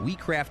Matters, we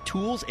craft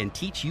tools and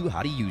teach you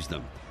how to use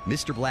them.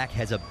 Mr. Black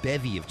has a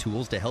bevy of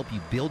tools to help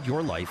you build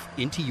your life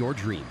into your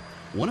dream.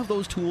 One of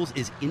those tools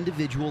is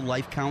individual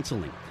life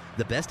counseling.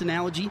 The best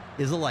analogy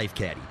is a life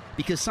caddy,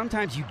 because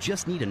sometimes you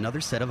just need another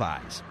set of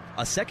eyes.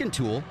 A second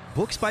tool,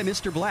 Books by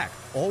Mr. Black,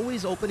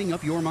 always opening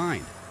up your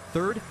mind.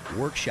 Third,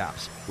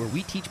 workshops, where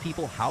we teach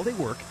people how they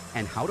work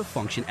and how to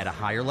function at a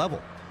higher level.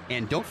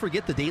 And don't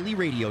forget the daily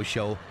radio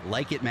show,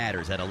 Like It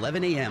Matters, at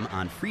 11 a.m.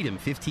 on Freedom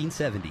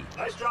 1570.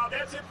 Nice job.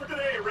 That's it for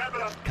today. Wrap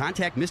it up.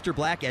 Contact Mr.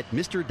 Black at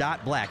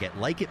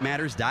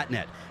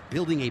mr.black@likeitmatters.net.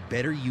 Building a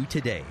better you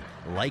today.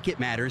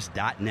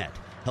 Likeitmatters.net.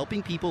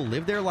 Helping people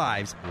live their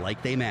lives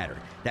like they matter.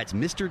 That's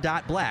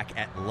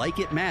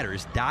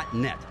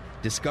mr.black@likeitmatters.net.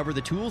 Discover the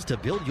tools to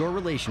build your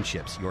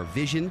relationships, your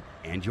vision,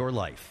 and your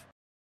life.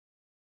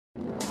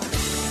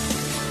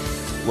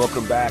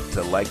 Welcome back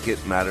to Like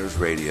It Matters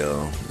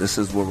Radio. This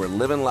is where we're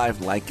living life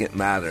like it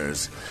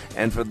matters.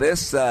 And for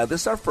this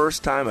is our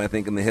first time, I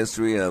think, in the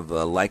history of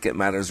Like It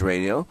Matters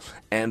Radio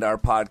and our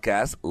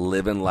podcast,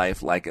 Living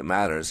Life Like It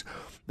Matters,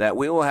 that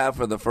we will have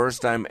for the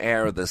first time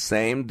air the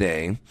same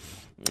day,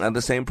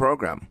 the same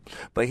program.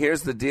 But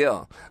here's the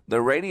deal.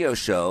 The radio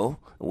show,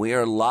 we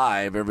are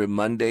live every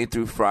Monday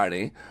through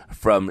Friday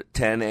from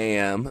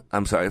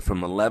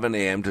 11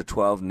 a.m. to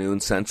 12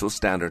 noon Central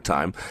Standard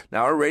Time.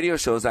 Now, our radio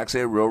show is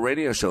actually a real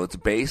radio show. It's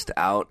based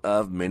out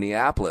of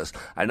Minneapolis.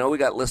 I know we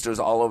got listeners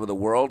all over the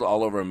world,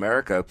 all over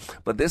America,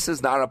 but this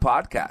is not a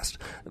podcast.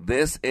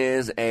 This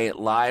is a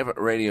live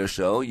radio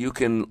show. You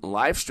can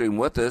live stream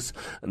with us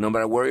no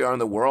matter where you are in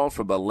the world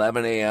from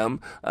 11 a.m.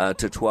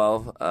 to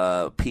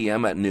 12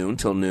 p.m. at noon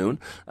till till noon,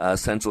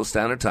 Central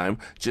Standard Time.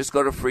 Just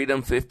go to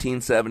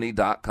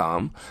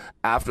freedom1570.com.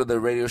 After the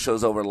radio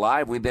show's over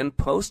live, we then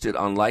post it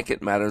on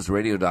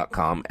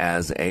likeitmattersradio.com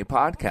as a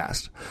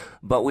podcast.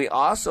 But we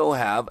also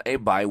have a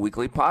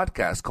bi-weekly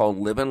podcast called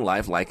Living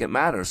Life Like It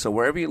Matters. So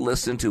wherever you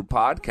listen to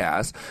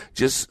podcasts,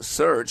 just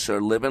search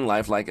or Living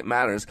Life Like It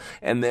Matters,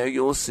 and there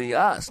you'll see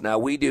us. Now,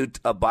 we do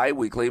a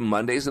bi-weekly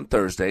Mondays and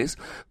Thursdays.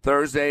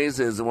 Thursdays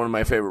is one of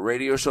my favorite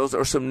radio shows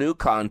or some new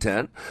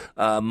content.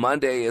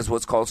 Monday is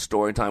what's called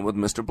Story Time with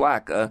Mr.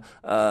 Black,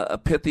 a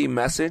pithy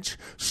message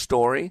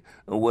story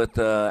with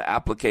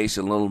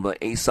application, a little bit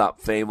Aesop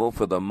fable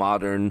for the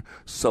modern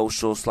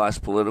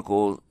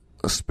social/political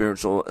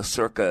spiritual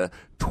circa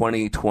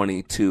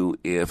 2022,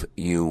 if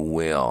you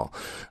will.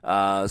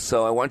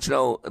 So I want you to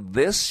know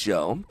this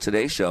show,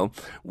 today's show,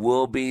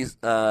 will be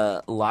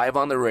live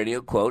on the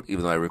radio, quote,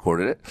 even though I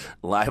recorded it,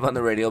 live on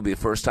the radio, will be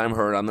first time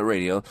heard on the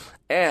radio,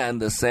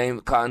 and the same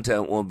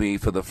content will be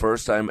for the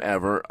first time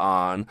ever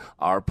on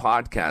our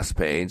podcast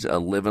page,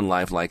 Living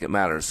Life Like It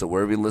Matters. So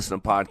wherever you listen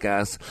to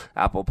podcasts,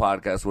 Apple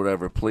Podcasts,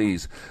 whatever,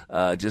 please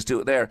just do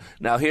it there.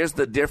 Now here's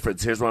the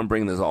difference. Here's why I'm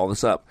bringing all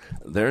this up.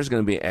 There's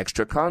going to be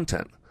extra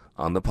content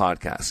on the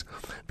podcast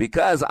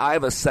because I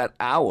have a set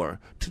hour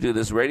to do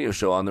this radio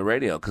show on the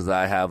radio because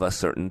I have a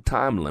certain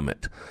time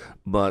limit.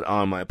 But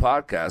on my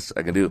podcast,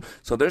 I can do.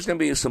 So there's going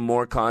to be some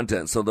more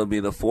content. So there'll be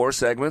the 4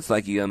 segments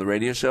like you get on the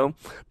radio show,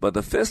 but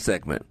the 5th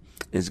segment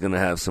is going to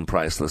have some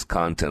priceless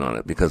content on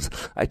it because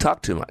I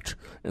talk too much.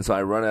 And so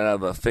I run out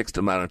of a fixed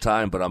amount of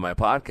time, but on my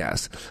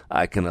podcast,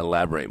 I can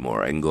elaborate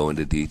more. I can go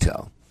into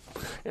detail.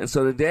 And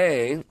so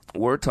today,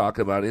 we're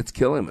talking about it's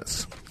killing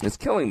us. It's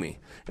killing me.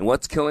 And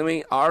what's killing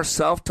me? Our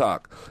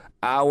self-talk.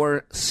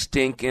 Our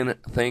stinking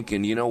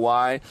thinking. You know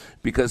why?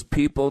 Because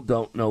people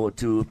don't know what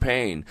to do with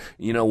pain.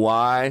 You know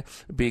why?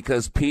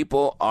 Because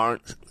people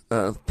aren't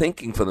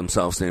thinking for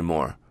themselves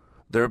anymore.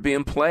 They're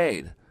being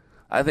played.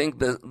 I think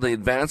the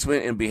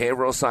advancement in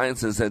behavioral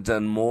sciences has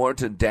done more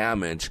to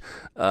damage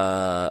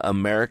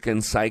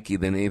American psyche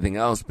than anything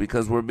else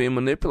because we're being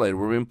manipulated.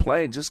 We're being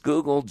played. Just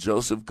Google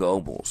Joseph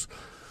Goebbels.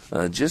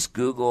 Just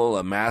Google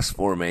a mass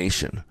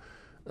formation.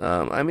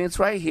 I mean, it's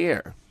right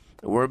here.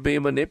 We're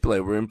being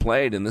manipulated. We're being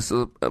played. And this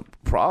is a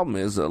problem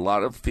is a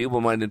lot of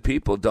feeble-minded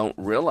people don't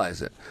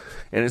realize it.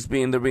 And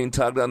they're being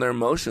tugged on their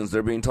emotions.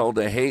 They're being told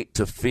to hate,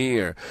 to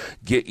fear,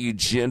 get you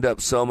ginned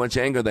up so much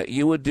anger that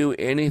you would do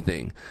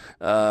anything.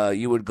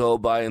 You would go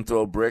by and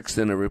throw bricks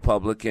in a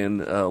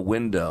Republican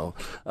window.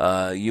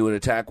 You would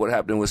attack what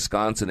happened in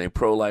Wisconsin. A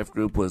pro-life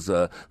group was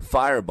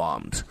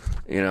firebombed,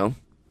 It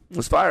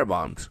was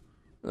firebombed.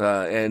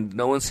 And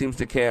no one seems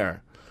to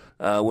care.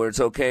 Where it's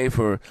okay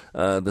for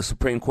the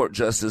Supreme Court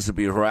justice to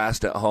be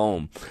harassed at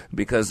home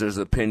because there's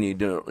an opinion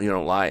you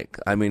don't like.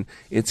 I mean,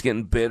 it's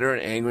getting bitter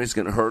and angry. It's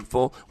getting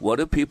hurtful. What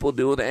do people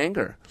do with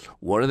anger?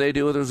 What do they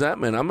do with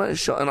resentment? I'm going to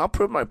show, and I'll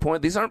prove my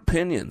point. These aren't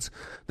opinions.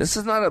 This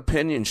is not an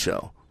opinion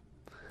show.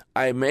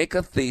 I make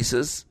a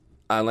thesis,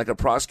 like a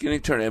prosecuting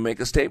attorney. I make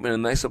a statement,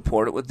 and I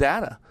support it with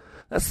data.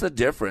 That's the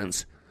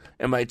difference.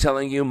 Am I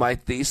telling you my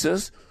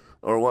thesis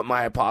or what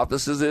my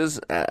hypothesis is?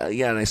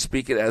 Yeah, and I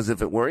speak it as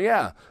if it were,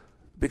 yeah.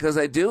 Because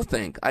I do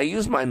think. I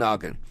use my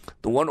noggin.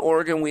 The one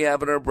organ we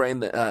have in our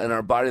brain, in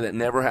our body that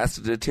never has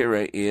to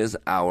deteriorate is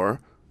our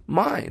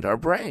mind, our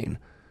brain.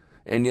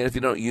 And yet if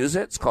you don't use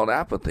it, it's called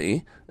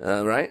apathy,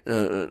 right?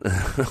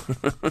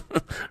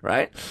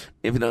 Right?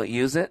 If you don't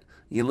use it,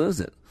 you lose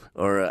it.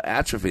 Or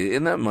atrophy.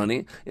 Isn't that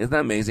money? Isn't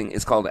that amazing?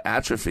 It's called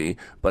atrophy.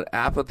 But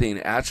apathy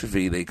and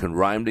atrophy, they can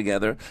rhyme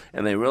together,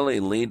 and they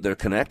really they're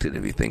connected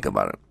if you think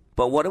about it.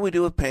 But what do we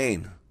do with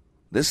pain?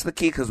 This is the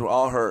key because we're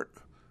all hurt.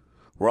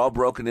 We're all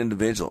broken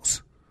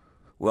individuals.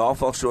 We all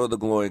fall short of the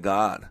glory of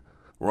God.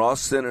 We're all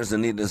sinners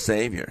and need a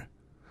Savior.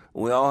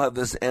 We all have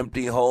this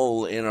empty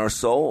hole in our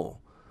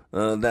soul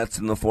that's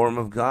in the form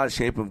of God,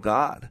 shape of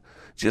God.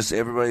 Just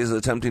everybody's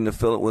attempting to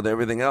fill it with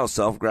everything else,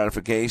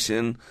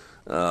 self-gratification,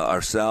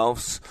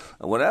 ourselves,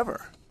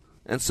 whatever.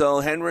 And so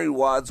Henry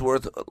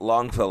Wadsworth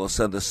Longfellow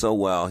said this so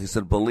well. He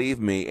said, "Believe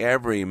me,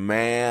 every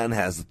man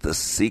has the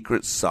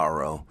secret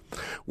sorrow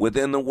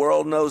within the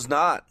world knows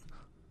not.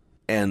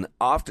 And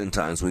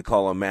oftentimes we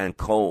call a man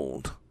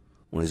cold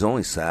when he's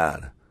only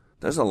sad."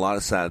 There's a lot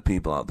of sad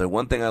people out there.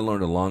 One thing I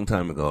learned a long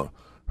time ago,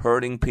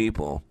 hurting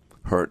people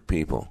hurt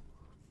people.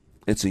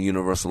 It's a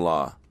universal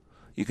law.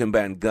 You can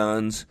ban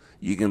guns,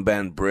 you can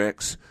ban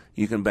bricks,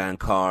 you can ban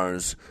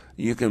cars,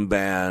 you can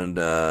ban,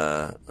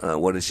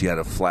 she had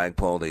a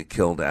flagpole. They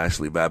killed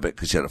Ashley Babbitt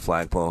because she had a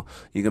flagpole.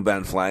 You can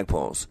ban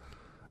flagpoles.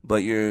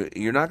 But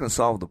you're not going to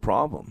solve the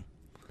problem.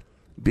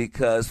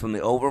 Because from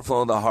the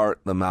overflow of the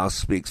heart, the mouth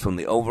speaks. From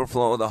the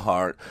overflow of the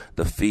heart,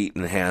 the feet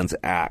and hands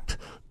act.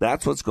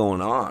 That's what's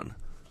going on.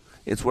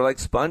 We're like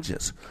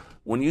sponges.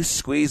 When you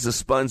squeeze the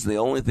sponge, the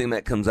only thing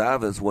that comes out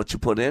of it is what you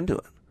put into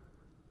it.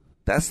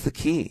 That's the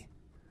key.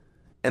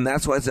 And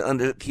that's why it's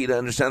key to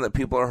understand that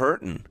people are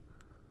hurting.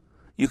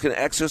 You can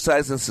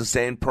exercise and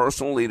sustain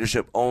personal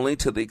leadership only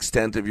to the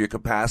extent of your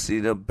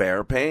capacity to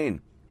bear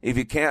pain. If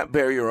you can't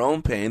bear your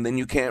own pain, then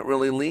you can't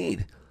really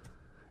lead.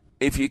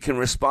 If you can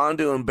respond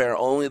to and bear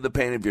only the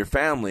pain of your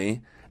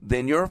family,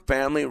 then your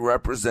family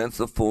represents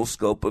the full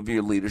scope of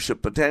your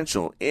leadership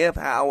potential. If,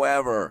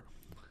 however,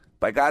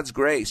 by God's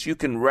grace, you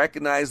can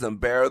recognize and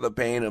bear the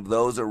pain of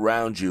those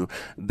around you,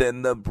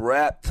 then the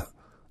breadth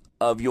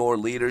of your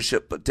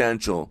leadership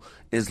potential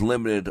is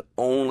limited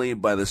only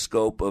by the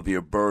scope of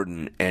your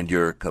burden and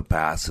your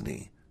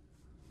capacity.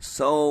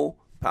 So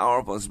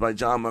powerful. It's by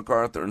John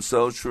MacArthur, and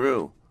so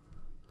true.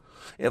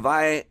 If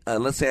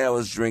let's say I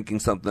was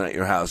drinking something at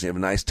your house, you have a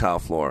nice tile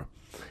floor,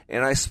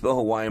 and I spill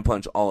Hawaiian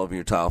Punch all over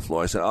your tile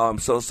floor. I said, oh, I'm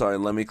so sorry,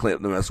 let me clean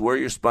up the mess. Where are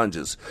your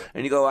sponges?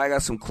 And you go, I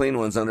got some clean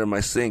ones under my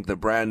sink. They're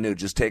brand new.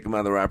 Just take them out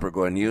of the wrapper,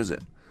 go ahead and use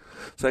it.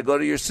 So I go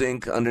to your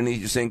sink. Underneath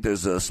your sink,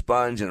 there's a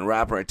sponge and a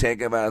wrapper. I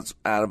take it out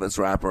of its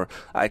wrapper.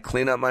 I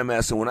clean up my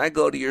mess. And when I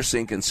go to your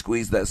sink and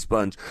squeeze that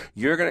sponge,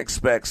 you're going to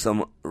expect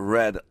some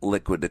red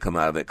liquid to come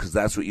out of it because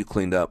that's what you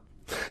cleaned up.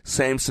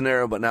 Same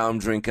scenario, but now I'm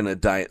drinking a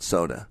diet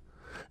soda.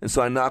 And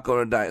so I knock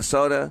over a diet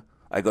soda.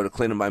 I go to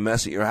clean up my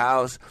mess at your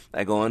house.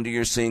 I go under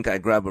your sink. I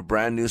grab a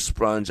brand new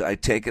sponge. I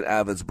take it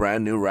out of its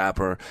brand new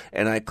wrapper,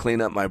 and I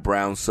clean up my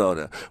brown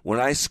soda. When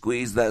I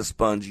squeeze that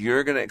sponge,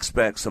 you're going to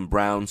expect some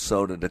brown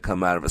soda to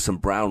come out of it, some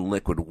brown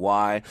liquid.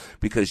 Why?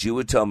 Because you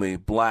would tell me,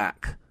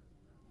 Black,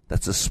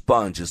 that's a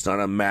sponge. It's not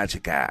a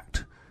magic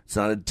act. It's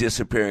not a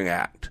disappearing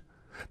act.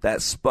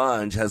 That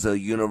sponge has a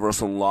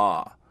universal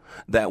law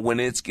that when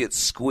it gets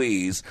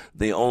squeezed,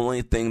 the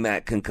only thing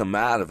that can come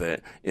out of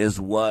it is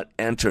what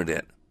entered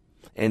it.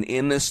 And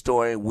in this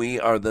story, we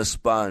are the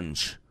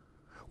sponge.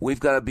 We've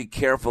got to be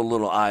careful,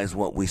 little eyes,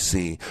 what we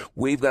see.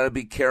 We've got to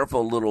be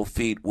careful, little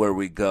feet, where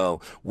we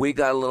go. We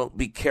got to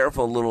be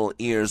careful, little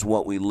ears,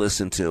 what we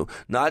listen to.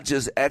 Not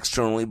just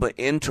externally, but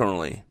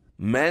internally.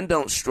 Men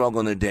don't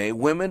struggle in a day.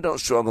 Women don't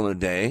struggle in a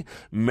day.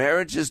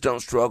 Marriages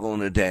don't struggle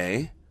in a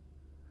day.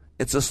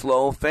 It's a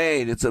slow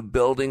fade. It's a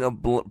building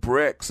of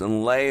bricks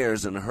and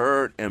layers and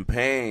hurt and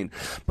pain.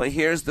 But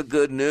here's the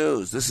good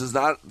news. This is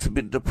not to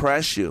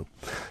depress you.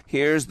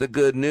 Here's the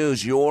good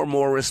news. You're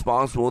more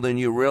responsible than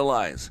you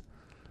realize.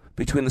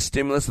 Between the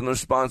stimulus and the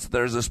response,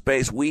 there's a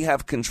space. We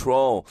have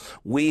control.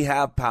 We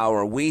have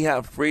power. We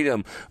have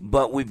freedom.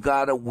 But we've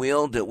got to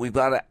wield it. We've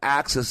got to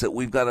access it.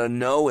 We've got to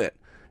know it.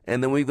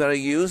 And then we've got to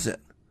use it.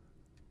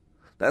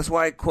 That's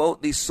why I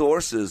quote these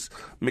sources.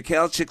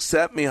 Mikhail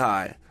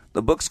Csikszentmihalyi.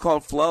 The book's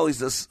called Flow.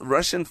 He's a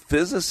Russian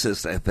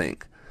physicist, I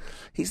think.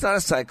 He's not a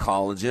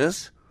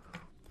psychologist.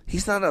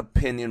 He's not an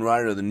opinion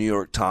writer of the New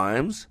York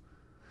Times.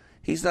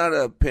 He's not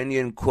an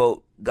opinion,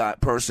 quote,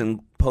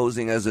 person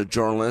posing as a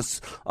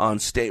journalist on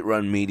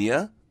state-run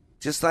media.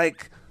 Just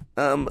like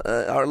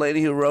our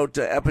lady who wrote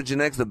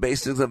Epigenetics, The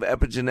Basics of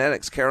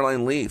Epigenetics,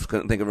 Caroline Leaf,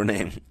 couldn't think of her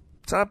name.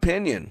 It's not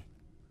opinion.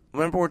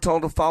 Remember, we're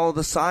told to follow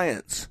the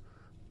science.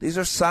 These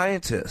are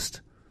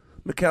scientists.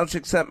 Mikhail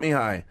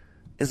Csikszentmihalyi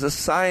is a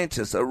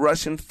scientist, a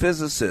Russian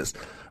physicist,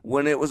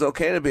 when it was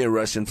okay to be a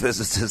Russian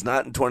physicist,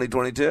 not in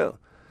 2022.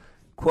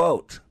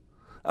 Quote,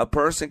 a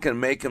person can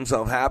make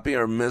himself happy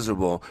or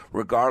miserable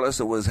regardless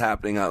of what's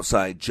happening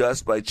outside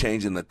just by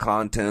changing the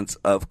contents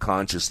of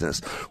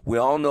consciousness. We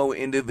all know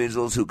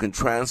individuals who can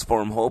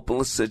transform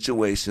hopeless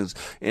situations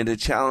into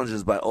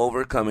challenges by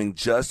overcoming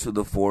just through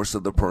the force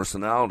of the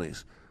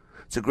personalities.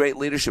 It's a great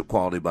leadership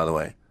quality, by the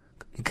way.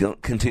 He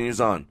continues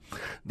on.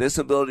 This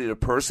ability to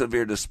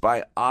persevere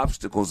despite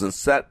obstacles and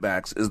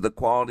setbacks is the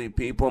quality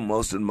people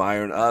most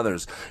admire in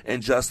others,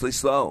 and justly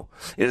so.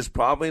 It is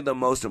probably the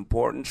most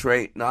important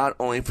trait not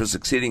only for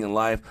succeeding in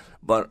life,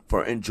 but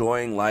for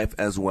enjoying life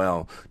as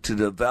well. To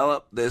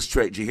develop this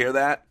trait, did you hear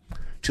that?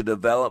 To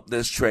develop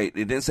this trait.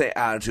 It didn't say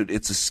attitude,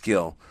 it's a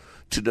skill.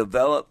 To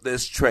develop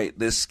this trait,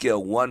 this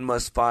skill, one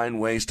must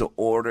find ways to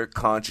order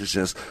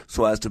consciousness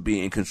so as to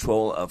be in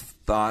control of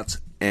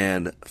thoughts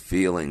and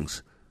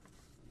feelings.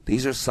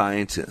 These are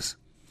scientists.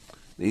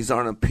 These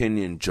aren't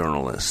opinion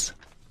journalists.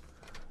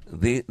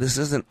 This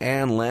isn't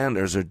Ann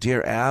Landers or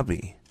Dear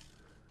Abby.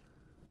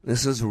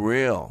 This is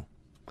real.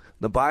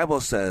 The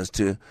Bible says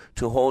to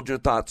hold your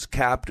thoughts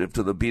captive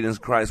to the obedience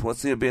of Christ.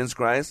 What's the obedience of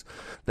Christ?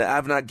 That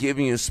I've not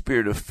given you a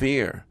spirit of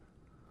fear,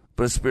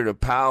 but a spirit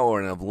of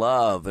power and of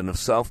love and of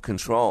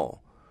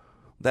self-control.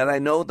 That I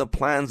know the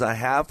plans I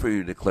have for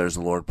you, declares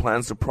the Lord.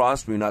 Plans to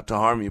prosper you, not to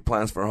harm you.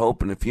 Plans for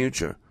hope in the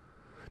future.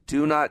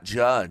 Do not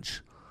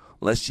judge,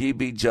 lest ye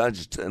be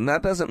judged. And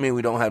that doesn't mean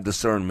we don't have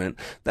discernment.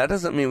 That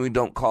doesn't mean we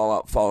don't call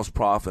out false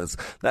prophets.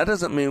 That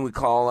doesn't mean we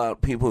call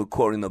out people who are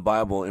quoting the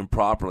Bible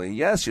improperly.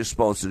 Yes, you're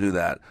supposed to do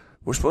that.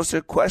 We're supposed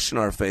to question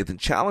our faith and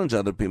challenge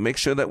other people. Make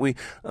sure that we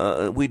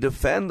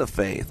defend the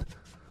faith.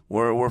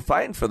 We're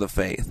fighting for the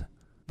faith.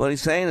 What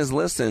he's saying is,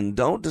 listen,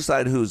 don't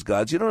decide who's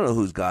God's. You don't know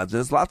who's God's.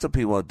 There's lots of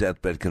people with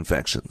deathbed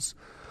confessions.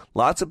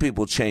 Lots of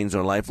people change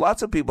their life.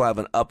 Lots of people have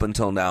an up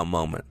until now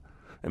moment.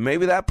 And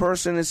maybe that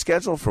person is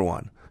scheduled for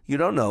one. You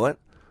don't know it.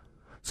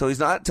 So he's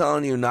not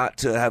telling you not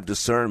to have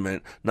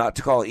discernment, not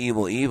to call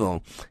evil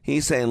evil.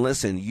 He's saying,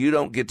 listen, you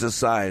don't get to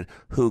decide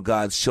who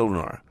God's children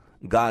are.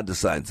 God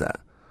decides that.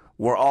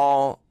 We're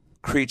all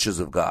creatures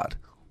of God,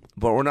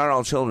 but we're not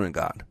all children of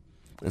God.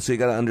 And so you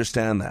got to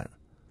understand that.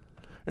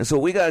 And so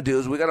what we got to do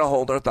is we got to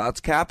hold our thoughts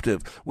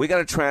captive. We got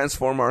to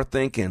transform our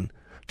thinking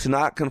to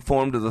not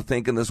conform to the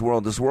thinking of this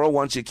world. This world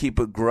wants you to keep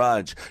a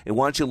grudge. It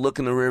wants you to look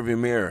in the rearview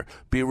mirror,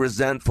 be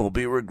resentful,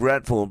 be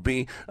regretful,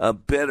 be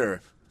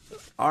bitter.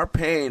 Our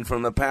pain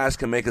from the past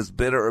can make us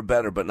bitter or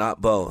better, but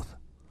not both.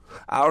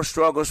 Our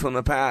struggles from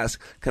the past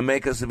can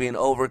make us to be an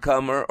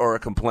overcomer or a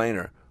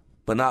complainer,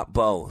 but not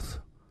both.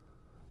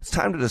 It's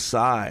time to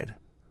decide.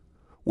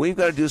 We've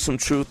got to do some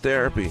truth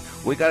therapy.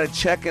 We've got to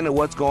check into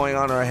what's going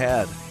on in our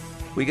head.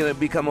 We're going to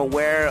become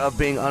aware of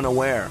being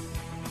unaware.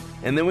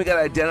 And then we got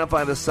to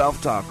identify the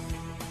self-talk.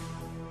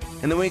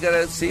 And then we got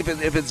to see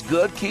if it's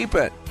good, keep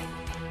it.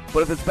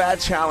 But if it's bad,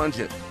 challenge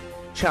it.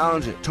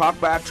 Challenge it. Talk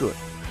back to it.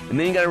 And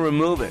then you got to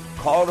remove it.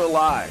 Call it a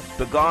lie.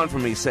 Begone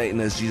from me, Satan,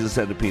 as Jesus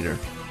said to Peter.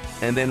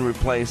 And then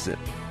replace it.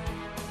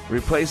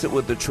 Replace it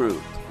with the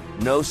truth.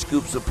 No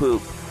scoops of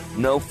poop.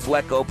 No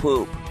flecko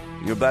poop.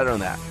 You're better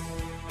than that.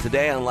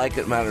 Today on Like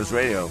It Matters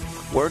Radio,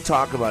 we're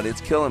talking about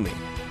It's Killing Me.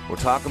 We're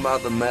talking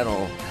about the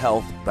mental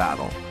health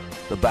battle.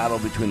 The battle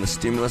between the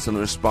stimulus and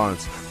the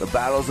response. The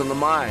battles in the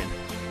mind.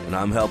 And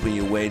I'm helping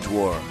you wage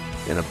war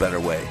in a better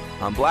way.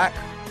 I'm Black.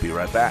 Be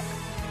right back.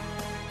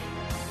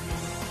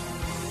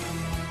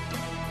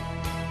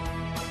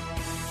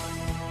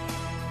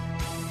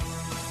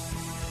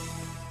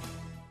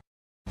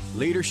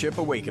 Leadership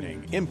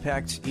Awakening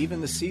impacts even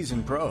the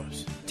seasoned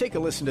pros. Take a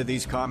listen to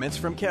these comments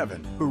from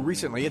Kevin, who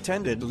recently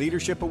attended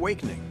Leadership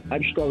Awakening.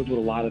 I've struggled with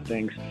a lot of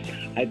things.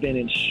 I've been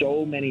in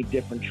so many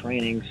different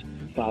trainings,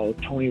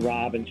 followed Tony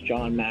Robbins,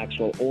 John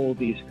Maxwell, all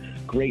these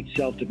great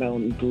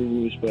self-development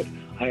gurus, but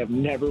I have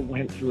never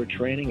went through a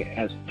training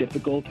as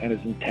difficult and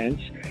as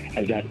intense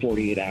as that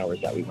 48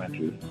 hours that we went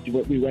through.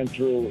 What we went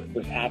through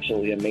was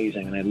absolutely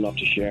amazing, and I'd love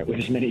to share it with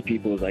as many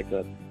people as I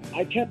could.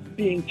 I kept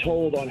being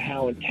told on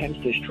how intense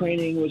this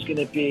training was going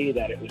to be,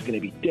 that it was going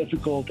to be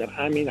difficult. And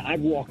I mean,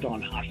 I've walked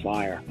on hot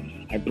fire.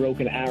 I've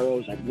broken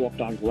arrows. I've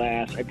walked on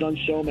glass. I've done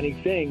so many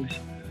things.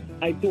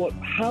 I thought,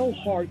 how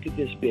hard could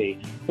this be?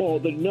 Well,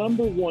 the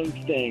number one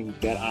thing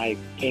that I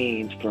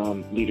gained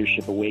from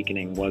Leadership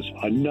Awakening was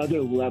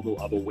another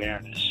level of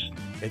awareness.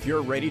 If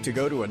you're ready to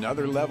go to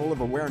another level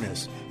of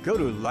awareness, go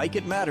to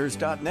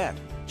likeitmatters.net.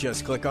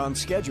 Just click on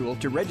schedule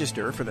to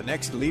register for the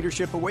next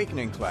Leadership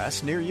Awakening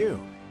class near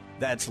you.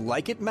 That's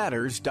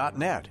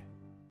likeitmatters.net.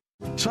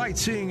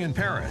 Sightseeing in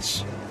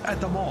Paris, at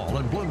the mall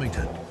in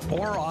Bloomington,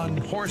 or on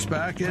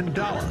horseback in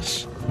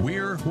Dallas.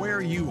 We're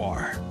where you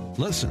are.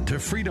 Listen to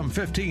Freedom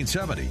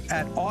 1570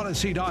 at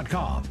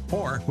Odyssey.com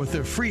or with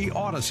the free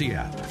Odyssey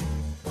app.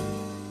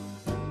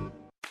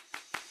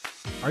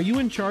 Are you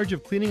in charge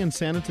of cleaning and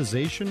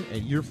sanitization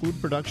at your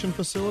food production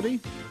facility?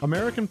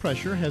 American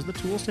Pressure has the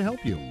tools to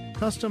help you.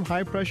 Custom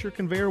high-pressure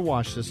conveyor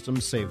wash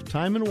systems save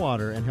time and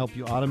water and help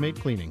you automate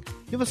cleaning.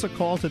 Give us a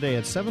call today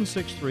at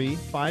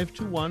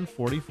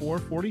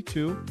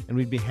 763-521-4442, and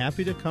we'd be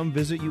happy to come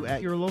visit you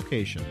at your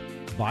location.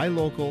 Buy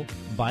local,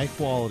 buy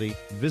quality.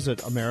 Visit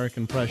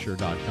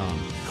AmericanPressure.com.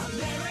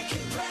 American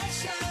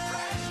Pressure.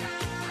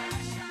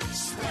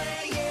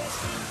 Say it,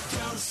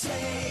 don't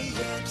say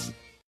it.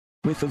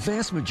 With the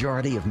vast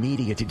majority of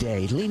media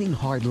today leaning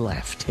hard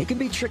left, it can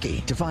be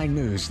tricky to find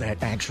news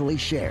that actually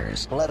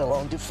shares, let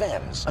alone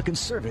defends, a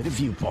conservative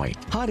viewpoint.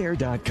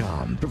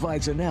 HotAir.com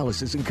provides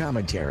analysis and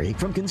commentary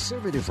from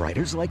conservative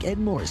writers like Ed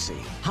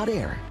Morrissey.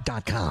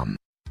 HotAir.com.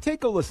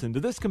 Take a listen to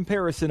this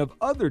comparison of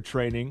other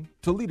training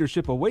to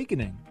Leadership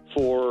Awakening.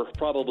 For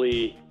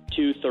probably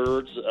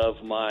 2/3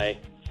 of my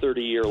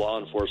 30-year law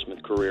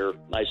enforcement career,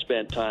 I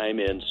spent time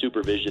in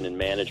supervision and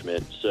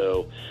management,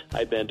 so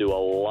I've been to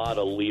a lot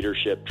of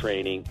leadership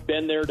training.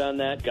 Been there, done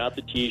that, got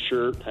the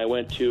T-shirt. I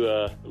went to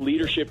a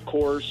leadership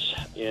course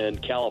in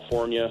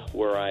California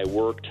where I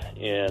worked,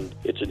 and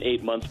it's an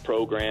 8-month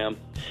program.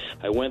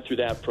 I went through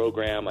that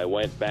program. I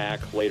went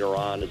back later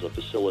on as a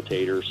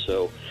facilitator,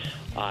 so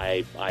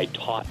I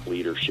taught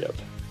leadership.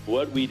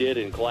 What we did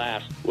in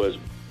class was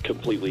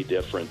completely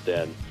different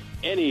than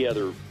any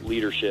other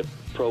leadership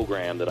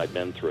program that I've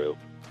been through.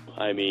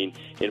 I mean,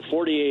 in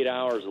 48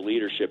 hours of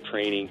leadership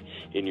training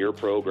in your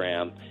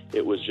program,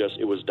 it was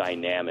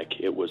dynamic.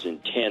 It was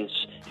intense.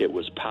 It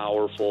was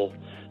powerful.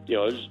 You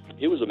know,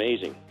 it was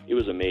amazing. It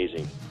was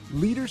amazing.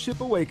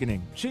 Leadership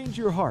Awakening. Change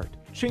your heart.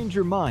 Change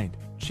your mind.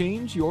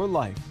 Change your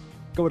life.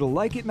 Go to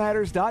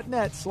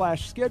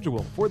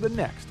likeitmatters.net/schedule for the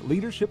next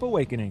Leadership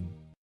Awakening.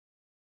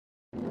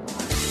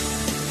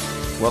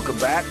 Welcome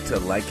back to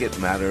Like It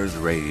Matters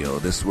Radio.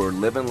 This is where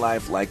living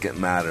life like it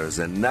matters,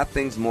 and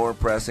nothing's more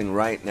pressing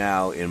right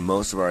now in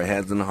most of our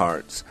heads and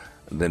hearts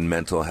than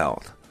mental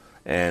health.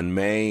 And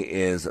May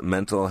is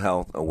Mental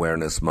Health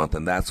Awareness Month,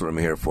 and that's what I'm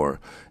here for.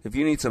 If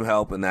you need some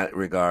help in that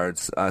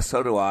regards,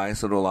 so do I,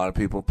 so do a lot of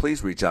people,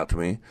 please reach out to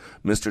me,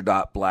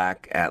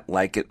 Mr.Black at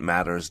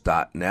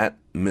likeitmatters.net,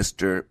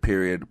 Mr.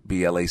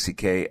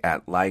 Black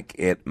at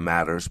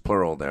likeitmatters,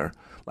 plural there,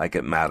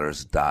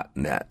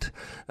 likeitmatters.net.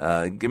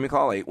 Give me a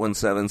call,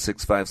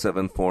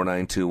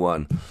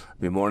 817-657-4921. I'd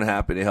be more than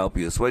happy to help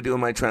you. That's what I do in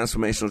my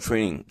transformational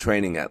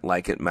training at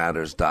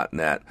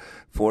likeitmatters.net.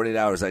 48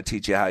 hours, I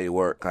teach you how you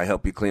work. I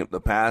help you clean up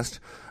the past,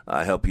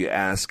 I help you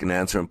ask and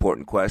answer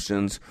important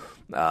questions,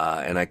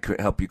 and I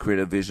help you create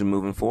a vision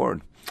moving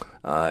forward.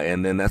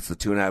 And then that's the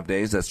 2.5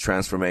 days. That's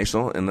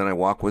transformational. And then I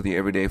walk with you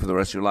every day for the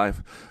rest of your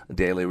life. A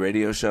daily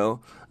radio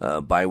show,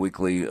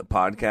 bi-weekly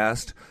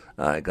podcast.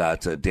 I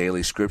got a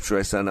daily scripture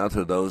I send out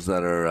to those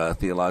that are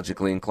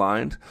theologically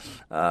inclined.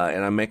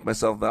 And I make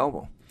myself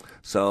available.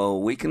 So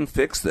we can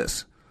fix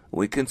this.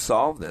 We can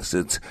solve this.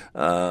 It's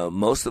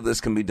most of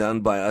this can be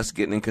done by us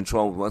getting in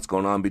control of what's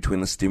going on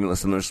between the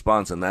stimulus and the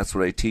response. And that's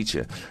what I teach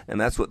you. And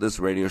that's what this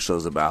radio show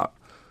is about.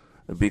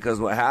 Because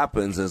what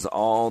happens is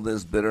all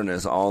this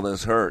bitterness, all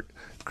this hurt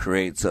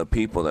creates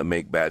people that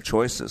make bad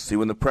choices. See,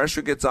 when the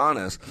pressure gets on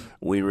us,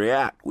 we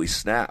react, we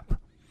snap.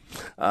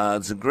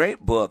 It's a great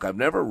book. I've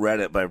never read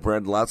it, but I've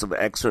read lots of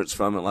excerpts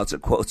from it, lots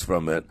of quotes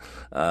from it.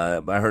 I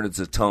heard it's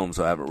a tome,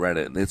 so I haven't read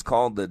it. It's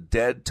called The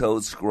Dead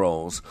Toad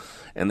Scrolls,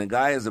 and the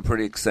guy is a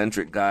pretty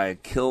eccentric guy,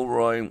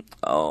 Kilroy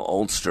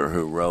Oldster,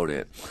 who wrote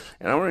it.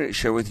 And I want to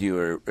share with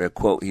you a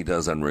quote he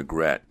does on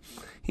regret.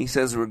 He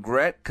says,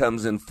 regret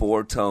comes in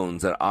 4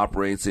 tones that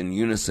operates in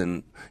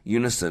unison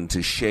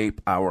to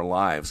shape our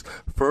lives.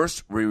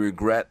 First, we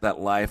regret that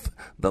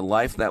the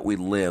life that we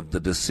lived, the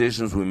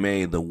decisions we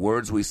made, the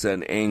words we said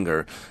in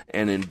anger,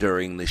 and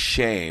enduring the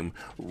shame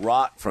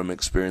wrought from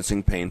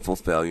experiencing painful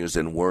failures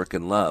in work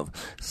and love.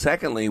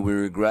 Secondly, we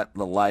regret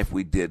the life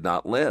we did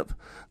not live,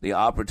 the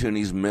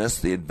opportunities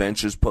missed, the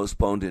adventures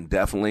postponed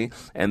indefinitely,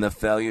 and the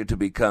failure to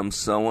become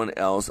someone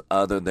else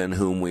other than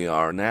whom we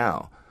are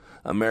now.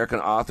 American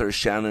author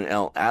Shannon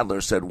L.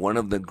 Adler said one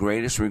of the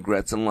greatest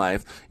regrets in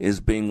life is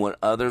being what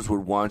others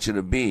would want you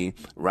to be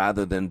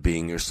rather than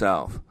being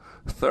yourself.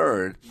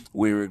 Third,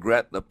 we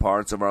regret the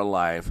parts of our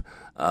life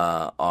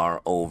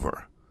are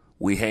over.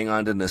 We hang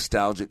on to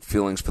nostalgic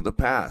feelings for the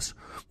past.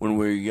 When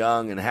we were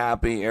young and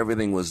happy,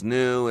 everything was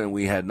new and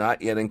we had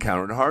not yet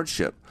encountered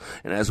hardship.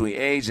 And as we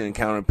age and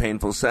encounter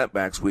painful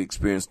setbacks, we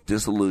experience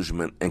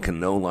disillusionment and can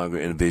no longer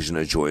envision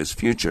a joyous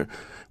future.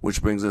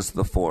 Which brings us to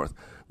the fourth.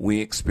 We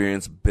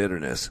experience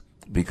bitterness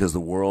because the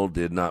world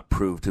did not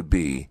prove to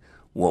be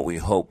what we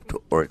hoped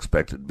or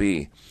expected to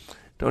be.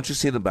 Don't you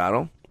see the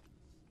battle?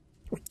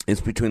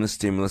 It's between the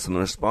stimulus and the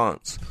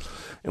response.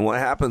 And what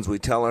happens, we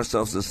tell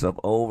ourselves this stuff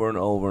over and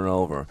over and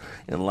over,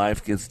 and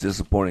life gets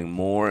disappointing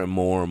more and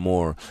more and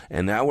more.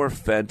 And now we're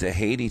fed to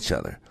hate each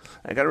other.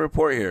 I got a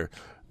report here.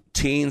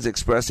 Teens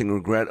expressing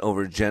regret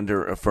over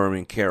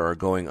gender-affirming care are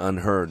going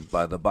unheard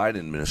by the Biden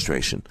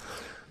administration.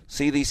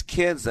 See, these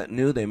kids that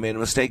knew they made a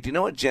mistake, do you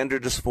know what gender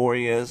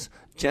dysphoria is?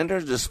 Gender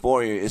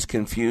dysphoria is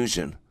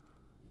confusion.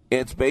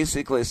 It's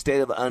basically a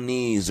state of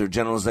unease or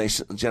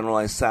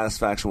generalized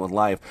satisfaction with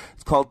life.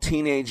 It's called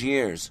teenage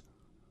years,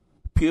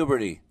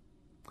 puberty,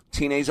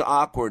 teenage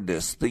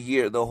awkwardness,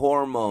 the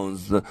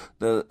hormones,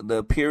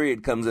 the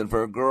period comes in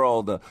for a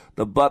girl,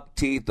 the buck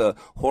teeth, the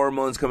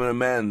hormones come in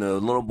men, the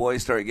little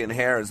boys start getting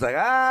hair. It's like,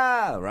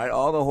 right?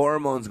 All the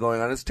hormones going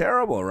on. It's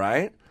terrible,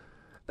 right?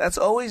 That's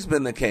always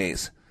been the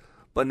case.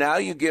 But now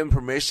you give them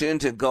permission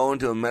to go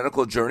into a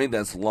medical journey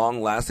that's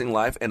long-lasting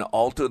life and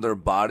alter their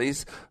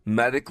bodies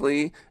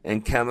medically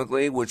and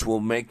chemically, which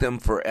will make them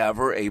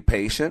forever a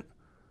patient.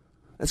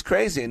 That's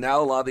crazy. And now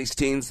a lot of these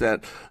teens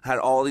that had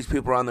all these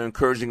people around there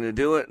encouraging to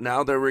do it,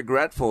 now they're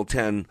regretful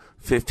 10,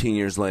 15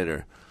 years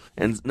later.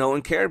 And no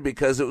one cared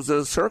because it was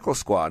a circle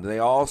squad. They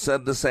all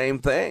said the same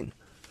thing.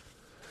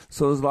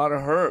 So there's a lot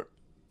of hurt.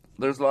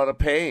 There's a lot of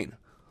pain.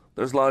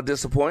 There's a lot of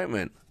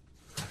disappointment.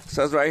 It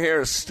says right here,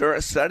 a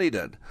study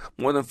did.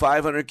 More than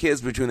 500 kids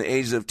between the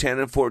ages of 10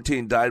 and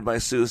 14 died by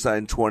suicide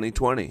in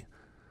 2020.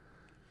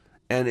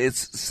 And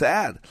it's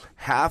sad.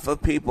 Half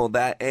of people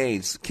that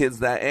age, kids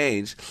that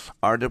age,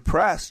 are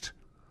depressed,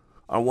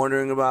 are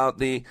wondering about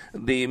the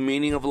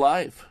meaning of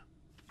life.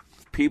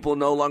 People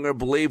no longer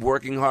believe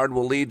working hard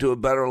will lead to a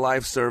better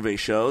life, survey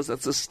shows.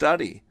 That's a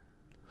study.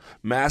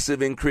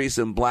 Massive increase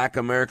in black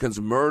Americans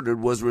murdered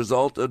was a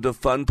result of the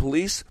defund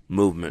police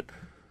movement.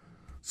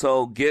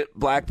 So get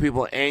black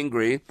people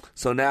angry.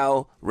 So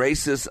now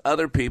racist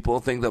other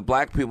people think that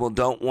black people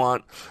don't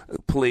want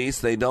police.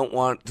 They don't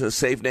want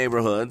safe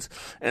neighborhoods.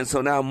 And so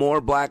now more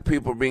black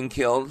people are being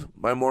killed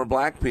by more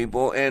black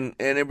people. And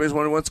everybody's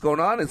wondering what's going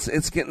on.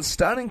 It's getting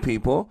stunning,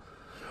 people.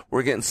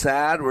 We're getting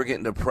sad. We're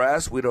getting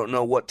depressed. We don't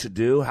know what to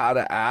do, how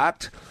to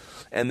act.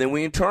 And then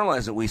we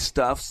internalize it. We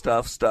stuff,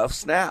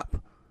 snap.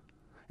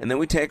 And then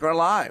we take our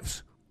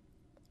lives.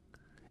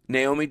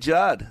 Naomi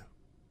Judd.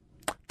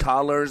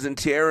 Toddlers and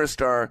Tiara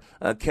star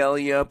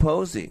Kelly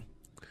Posey,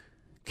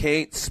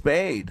 Kate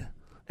Spade,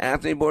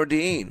 Anthony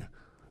Bourdain,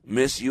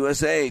 Miss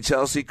USA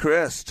Chelsea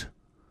Christ,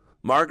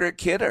 Margaret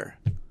Kidder.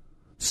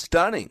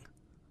 Stunning.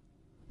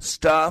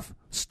 Stuff,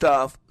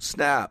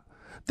 snap.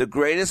 The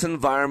greatest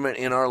environment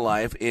in our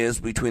life is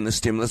between the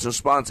stimulus and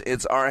response.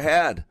 It's our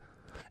head.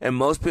 And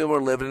most people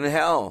are living in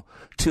hell.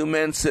 2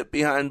 men sit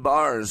behind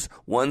bars.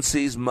 One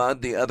sees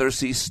mud, the other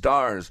sees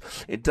stars.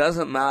 It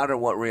doesn't matter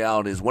what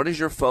reality is. What is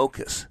your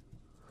focus?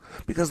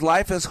 Because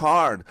life is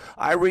hard.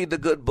 I read the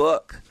good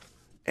book,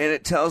 and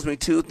it tells me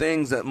 2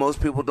 things that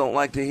most people don't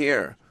like to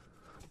hear.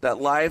 That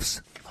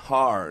life's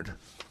hard,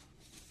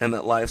 and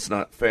that life's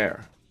not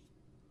fair.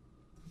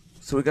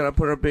 So we got to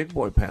put our big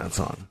boy pants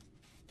on.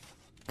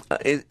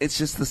 It's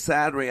just the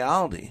sad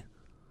reality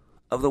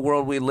of the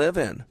world we live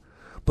in.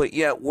 But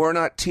yet we're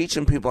not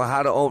teaching people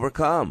how to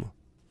overcome.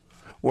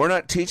 We're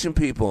not teaching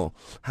people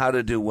how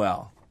to do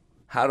well,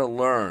 how to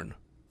learn,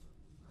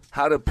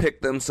 how to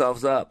pick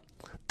themselves up,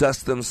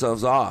 dust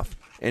themselves off,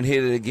 and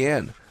hit it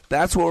again.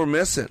 That's what we're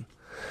missing.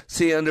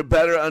 See, under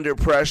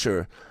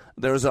Pressure,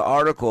 there's an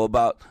article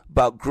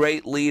about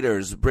great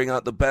leaders bring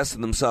out the best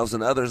in themselves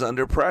and others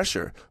under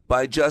pressure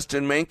by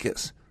Justin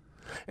Menkes.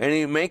 And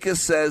Menkes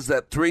says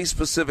that 3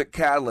 specific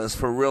catalysts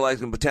for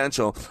realizing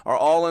potential are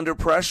all under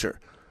pressure.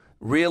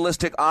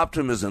 Realistic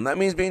optimism. That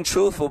means being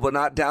truthful but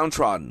not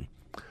downtrodden.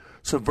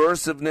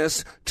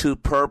 Subversiveness to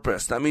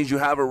purpose. That means you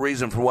have a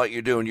reason for what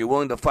you're doing. You're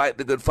willing to fight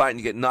the good fight, and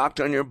you get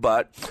knocked on your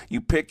butt. You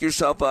pick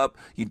yourself up,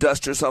 you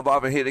dust yourself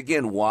off and hit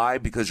again. Why?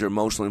 Because you're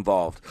emotionally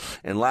involved.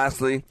 And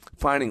lastly,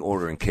 finding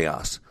order in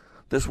chaos.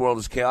 This world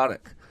is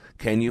chaotic.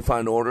 Can you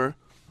find order?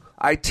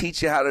 I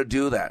teach you how to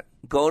do that.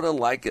 Go to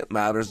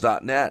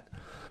likeitmatters.net.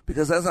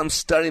 Because as I'm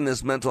studying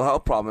this mental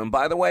health problem, and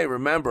by the way,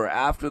 remember,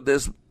 after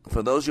this,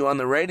 for those of you on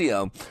the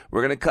radio,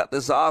 we're going to cut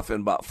this off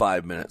in about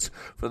 5 minutes.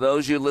 For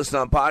those of you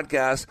listening on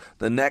podcasts,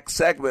 the next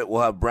segment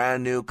will have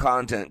brand new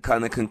content,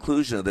 kind of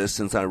conclusion of this,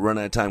 since I run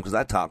out of time because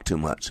I talk too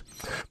much.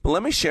 But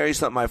let me share you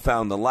something I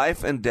found. The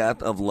life and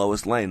death of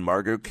Lois Lane,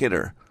 Margaret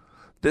Kidder.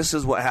 This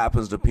is what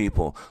happens to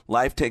people.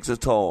 Life takes a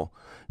toll.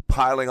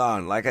 Piling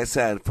on. Like I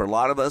said, for a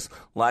lot of us,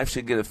 life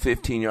should get a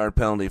 15-yard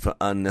penalty for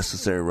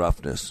unnecessary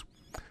roughness.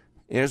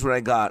 Here's what I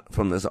got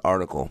from this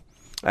article.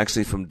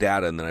 Actually, from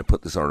data, and then I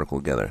put this article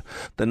together.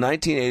 The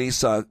 1980s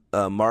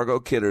saw Margot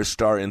Kidder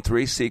star in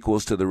 3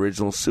 sequels to the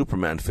original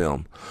Superman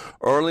film.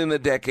 Early in the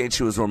decade,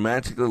 she was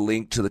romantically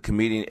linked to the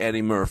comedian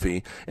Eddie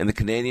Murphy and the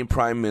Canadian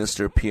Prime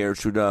Minister Pierre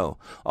Trudeau,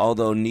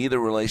 although neither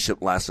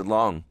relationship lasted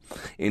long.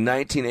 In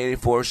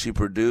 1984, she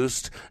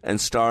produced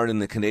and starred in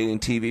the Canadian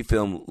TV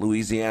film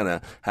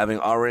Louisiana, having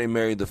already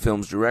married the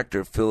film's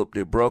director Philippe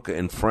de Broca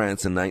in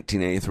France in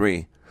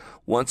 1983.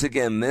 Once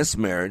again, this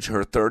marriage,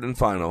 her third and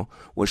final,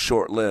 was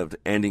short-lived,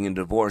 ending in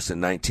divorce in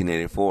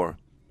 1984.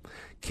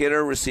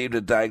 Kidder received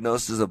a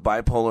diagnosis of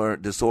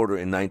bipolar disorder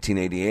in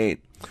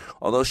 1988,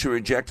 although she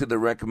rejected the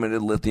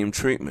recommended lithium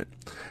treatment.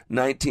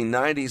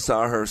 1990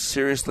 saw her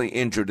seriously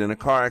injured in a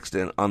car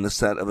accident on the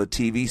set of a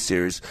TV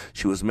series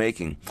she was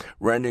making,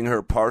 rendering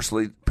her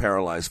partially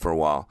paralyzed for a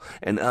while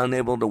and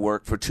unable to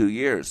work for 2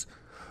 years.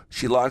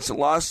 She launched a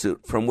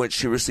lawsuit from which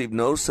she received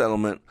no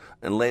settlement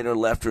and later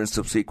left her in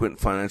subsequent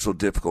financial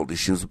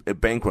difficulties. It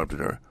bankrupted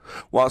her.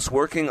 Whilst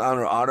working on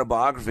her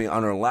autobiography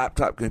on her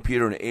laptop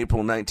computer in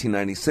April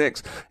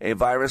 1996, a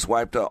virus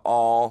wiped out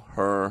all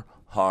her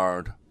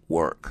hard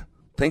work.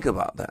 Think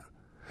about that.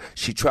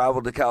 She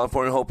traveled to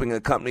California hoping a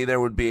company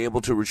there would be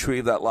able to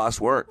retrieve that lost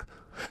work.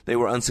 They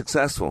were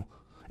unsuccessful.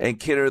 And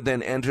Kidder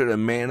then entered a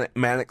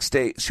manic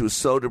state. She was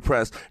so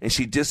depressed, and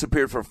she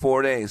disappeared for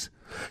 4 days.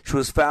 She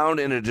was found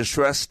in a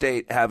distressed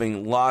state,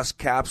 having lost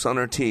caps on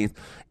her teeth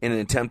in an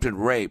attempted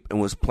rape,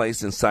 and was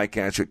placed in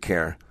psychiatric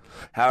care.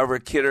 However,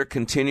 Kidder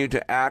continued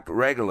to act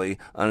regularly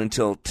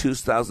until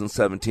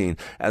 2017,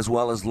 as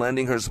well as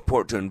lending her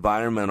support to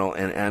environmental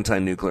and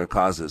anti-nuclear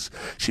causes.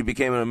 She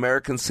became an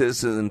American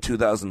citizen in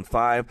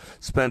 2005,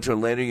 spent her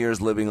later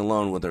years living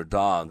alone with her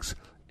dogs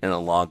in a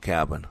log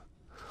cabin.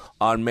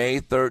 On May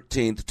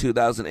 13,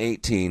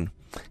 2018,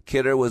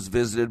 Kidder was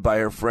visited by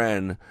her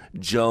friend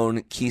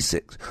Joan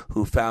Kiesik,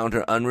 who found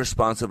her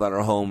unresponsive at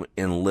her home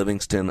in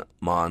Livingston,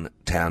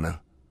 Montana.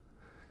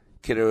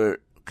 Kidder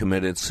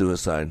committed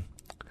suicide.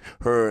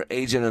 Her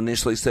agent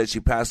initially said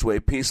she passed away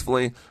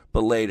peacefully,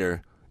 but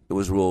later it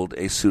was ruled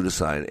a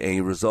suicide,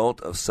 a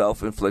result of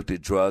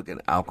self-inflicted drug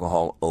and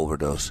alcohol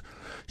overdose.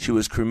 She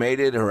was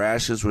cremated. Her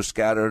ashes were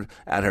scattered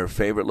at her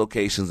favorite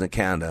locations in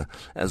Canada,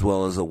 as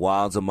well as the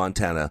wilds of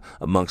Montana,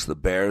 amongst the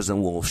bears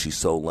and wolves she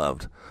so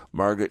loved.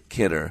 Margaret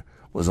Kidder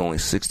was only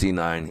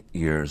 69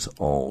 years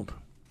old.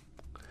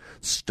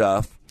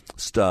 Stuff,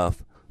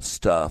 stuff,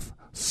 stuff,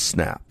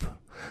 snap.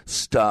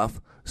 Stuff,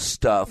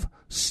 stuff,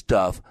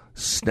 stuff,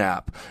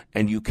 snap.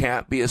 And you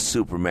can't be a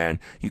Superman.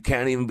 You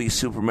can't even be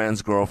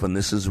Superman's girlfriend.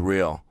 This is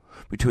real.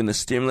 Between the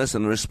stimulus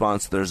and the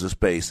response, there's a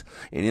space.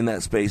 And in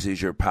that space is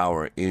your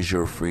power, is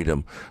your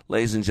freedom.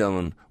 Ladies and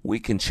gentlemen, we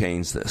can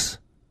change this.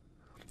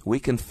 We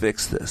can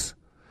fix this.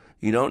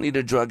 You don't need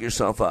to drug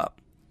yourself up.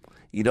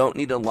 You don't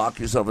need to lock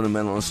yourself in a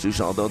mental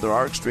institution, although there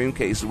are extreme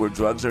cases where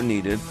drugs are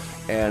needed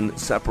and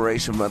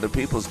separation from other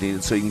people is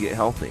needed so you can get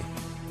healthy.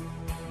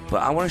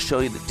 But I want to show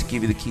you, to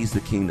give you the keys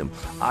to the kingdom.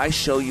 I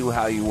show you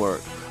how you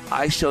work.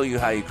 I show you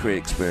how you create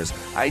experience.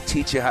 I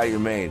teach you how you're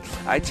made.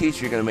 I teach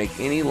you you're going to make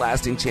any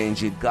lasting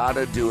change. You got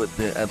to do it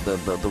at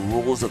the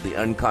rules of the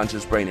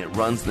unconscious brain. It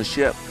runs the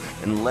ship.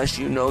 And unless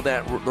you know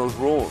those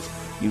rules,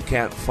 you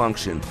can't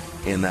function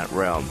in that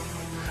realm.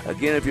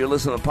 Again, if you're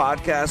listening to the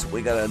podcast,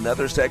 we got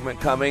another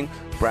segment coming,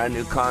 brand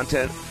new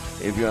content.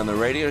 If you're on the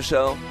radio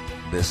show,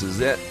 this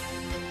is it.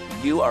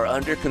 You are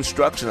under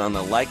construction on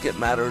the Like It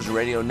Matters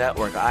radio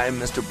network. I am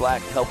Mr.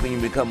 Black, helping you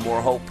become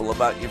more hopeful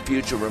about your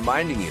future,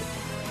 reminding you,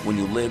 when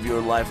you live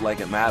your life like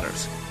it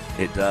matters,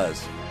 it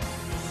does.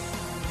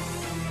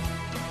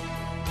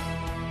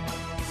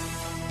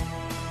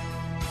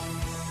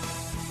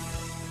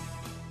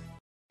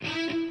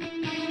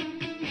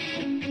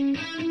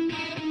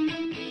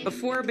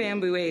 Before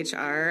Bamboo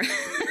HR,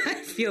 I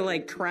feel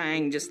like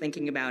crying just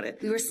thinking about it.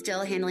 We were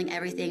still handling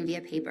everything via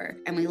paper,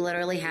 and we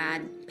literally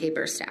had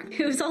paper stacked.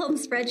 It was all in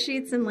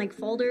spreadsheets and like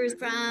folders.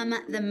 From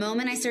the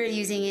moment I started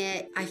using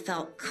it, I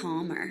felt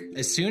calmer.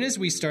 As soon as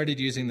we started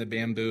using the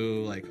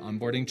Bamboo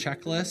onboarding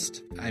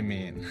checklist, I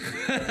mean,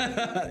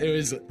 it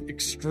was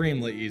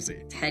extremely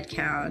easy.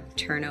 Headcount,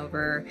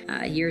 turnover,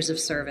 years of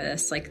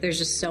service. There's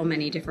just so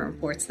many different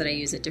reports that I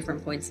use at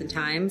different points in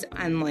time.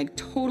 I'm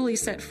totally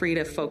set free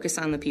to focus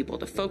on the people,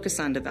 to focus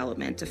on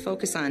development, to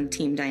focus on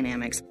team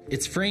dynamics.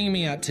 It's freeing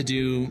me up to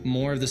do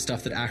more of the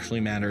stuff that actually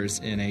matters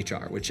in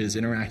HR, which is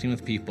interacting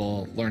with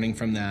people, learning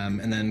from them,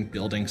 and then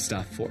building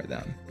stuff for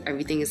them.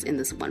 Everything is in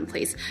this one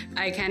place.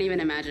 I can't even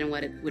imagine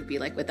what it would be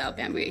like without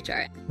Bamboo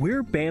HR.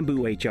 We're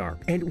Bamboo HR,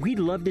 and we'd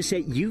love to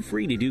set you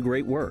free to do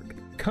great work.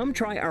 Come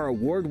try our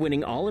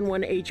award-winning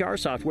all-in-one HR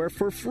software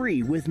for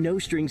free with no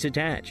strings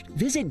attached.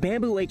 Visit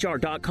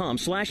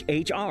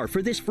bamboohr.com/HR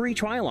for this free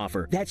trial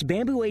offer. That's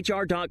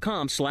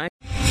bamboohr.com/.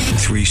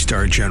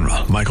 3-star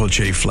General Michael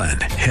J.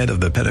 Flynn, head of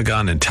the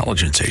Pentagon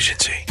Intelligence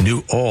Agency,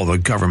 knew all the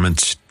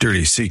government's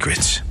dirty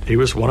secrets. He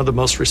was one of the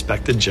most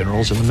respected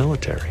generals in the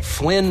military.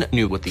 Flynn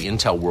knew what the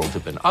intel world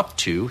had been up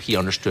to. He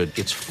understood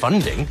its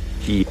funding.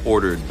 He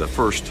ordered the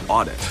first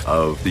audit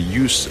of the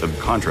use of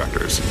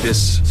contractors.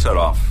 This set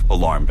off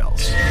alarm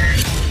bells.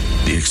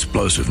 The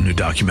explosive new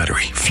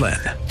documentary, Flynn,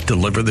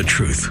 Deliver the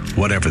Truth,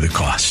 Whatever the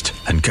Cost,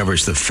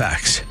 uncovers the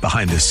facts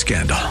behind this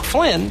scandal.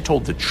 Flynn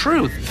told the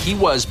truth. He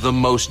was the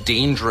most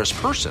dangerous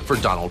person for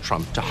Donald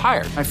Trump to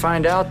hire. I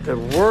find out the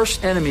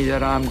worst enemy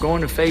that I'm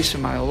going to face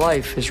in my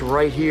life is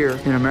right here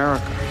in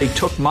America. They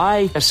took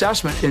my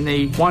assessment and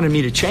they wanted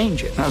me to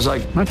change it. And I was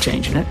like, I'm not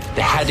changing it.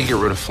 They had to get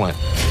rid of Flynn.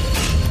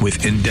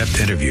 With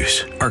in-depth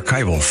interviews,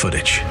 archival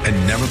footage, and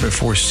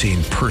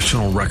never-before-seen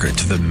personal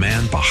records of the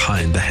man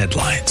behind the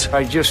headlines.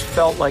 I just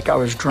felt like I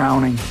was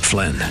drowning.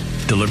 Flynn,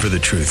 Deliver the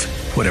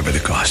Truth, Whatever the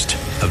Cost.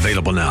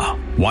 Available now.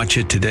 Watch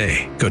it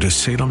today. Go to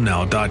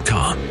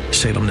salemnow.com.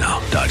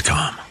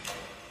 salemnow.com.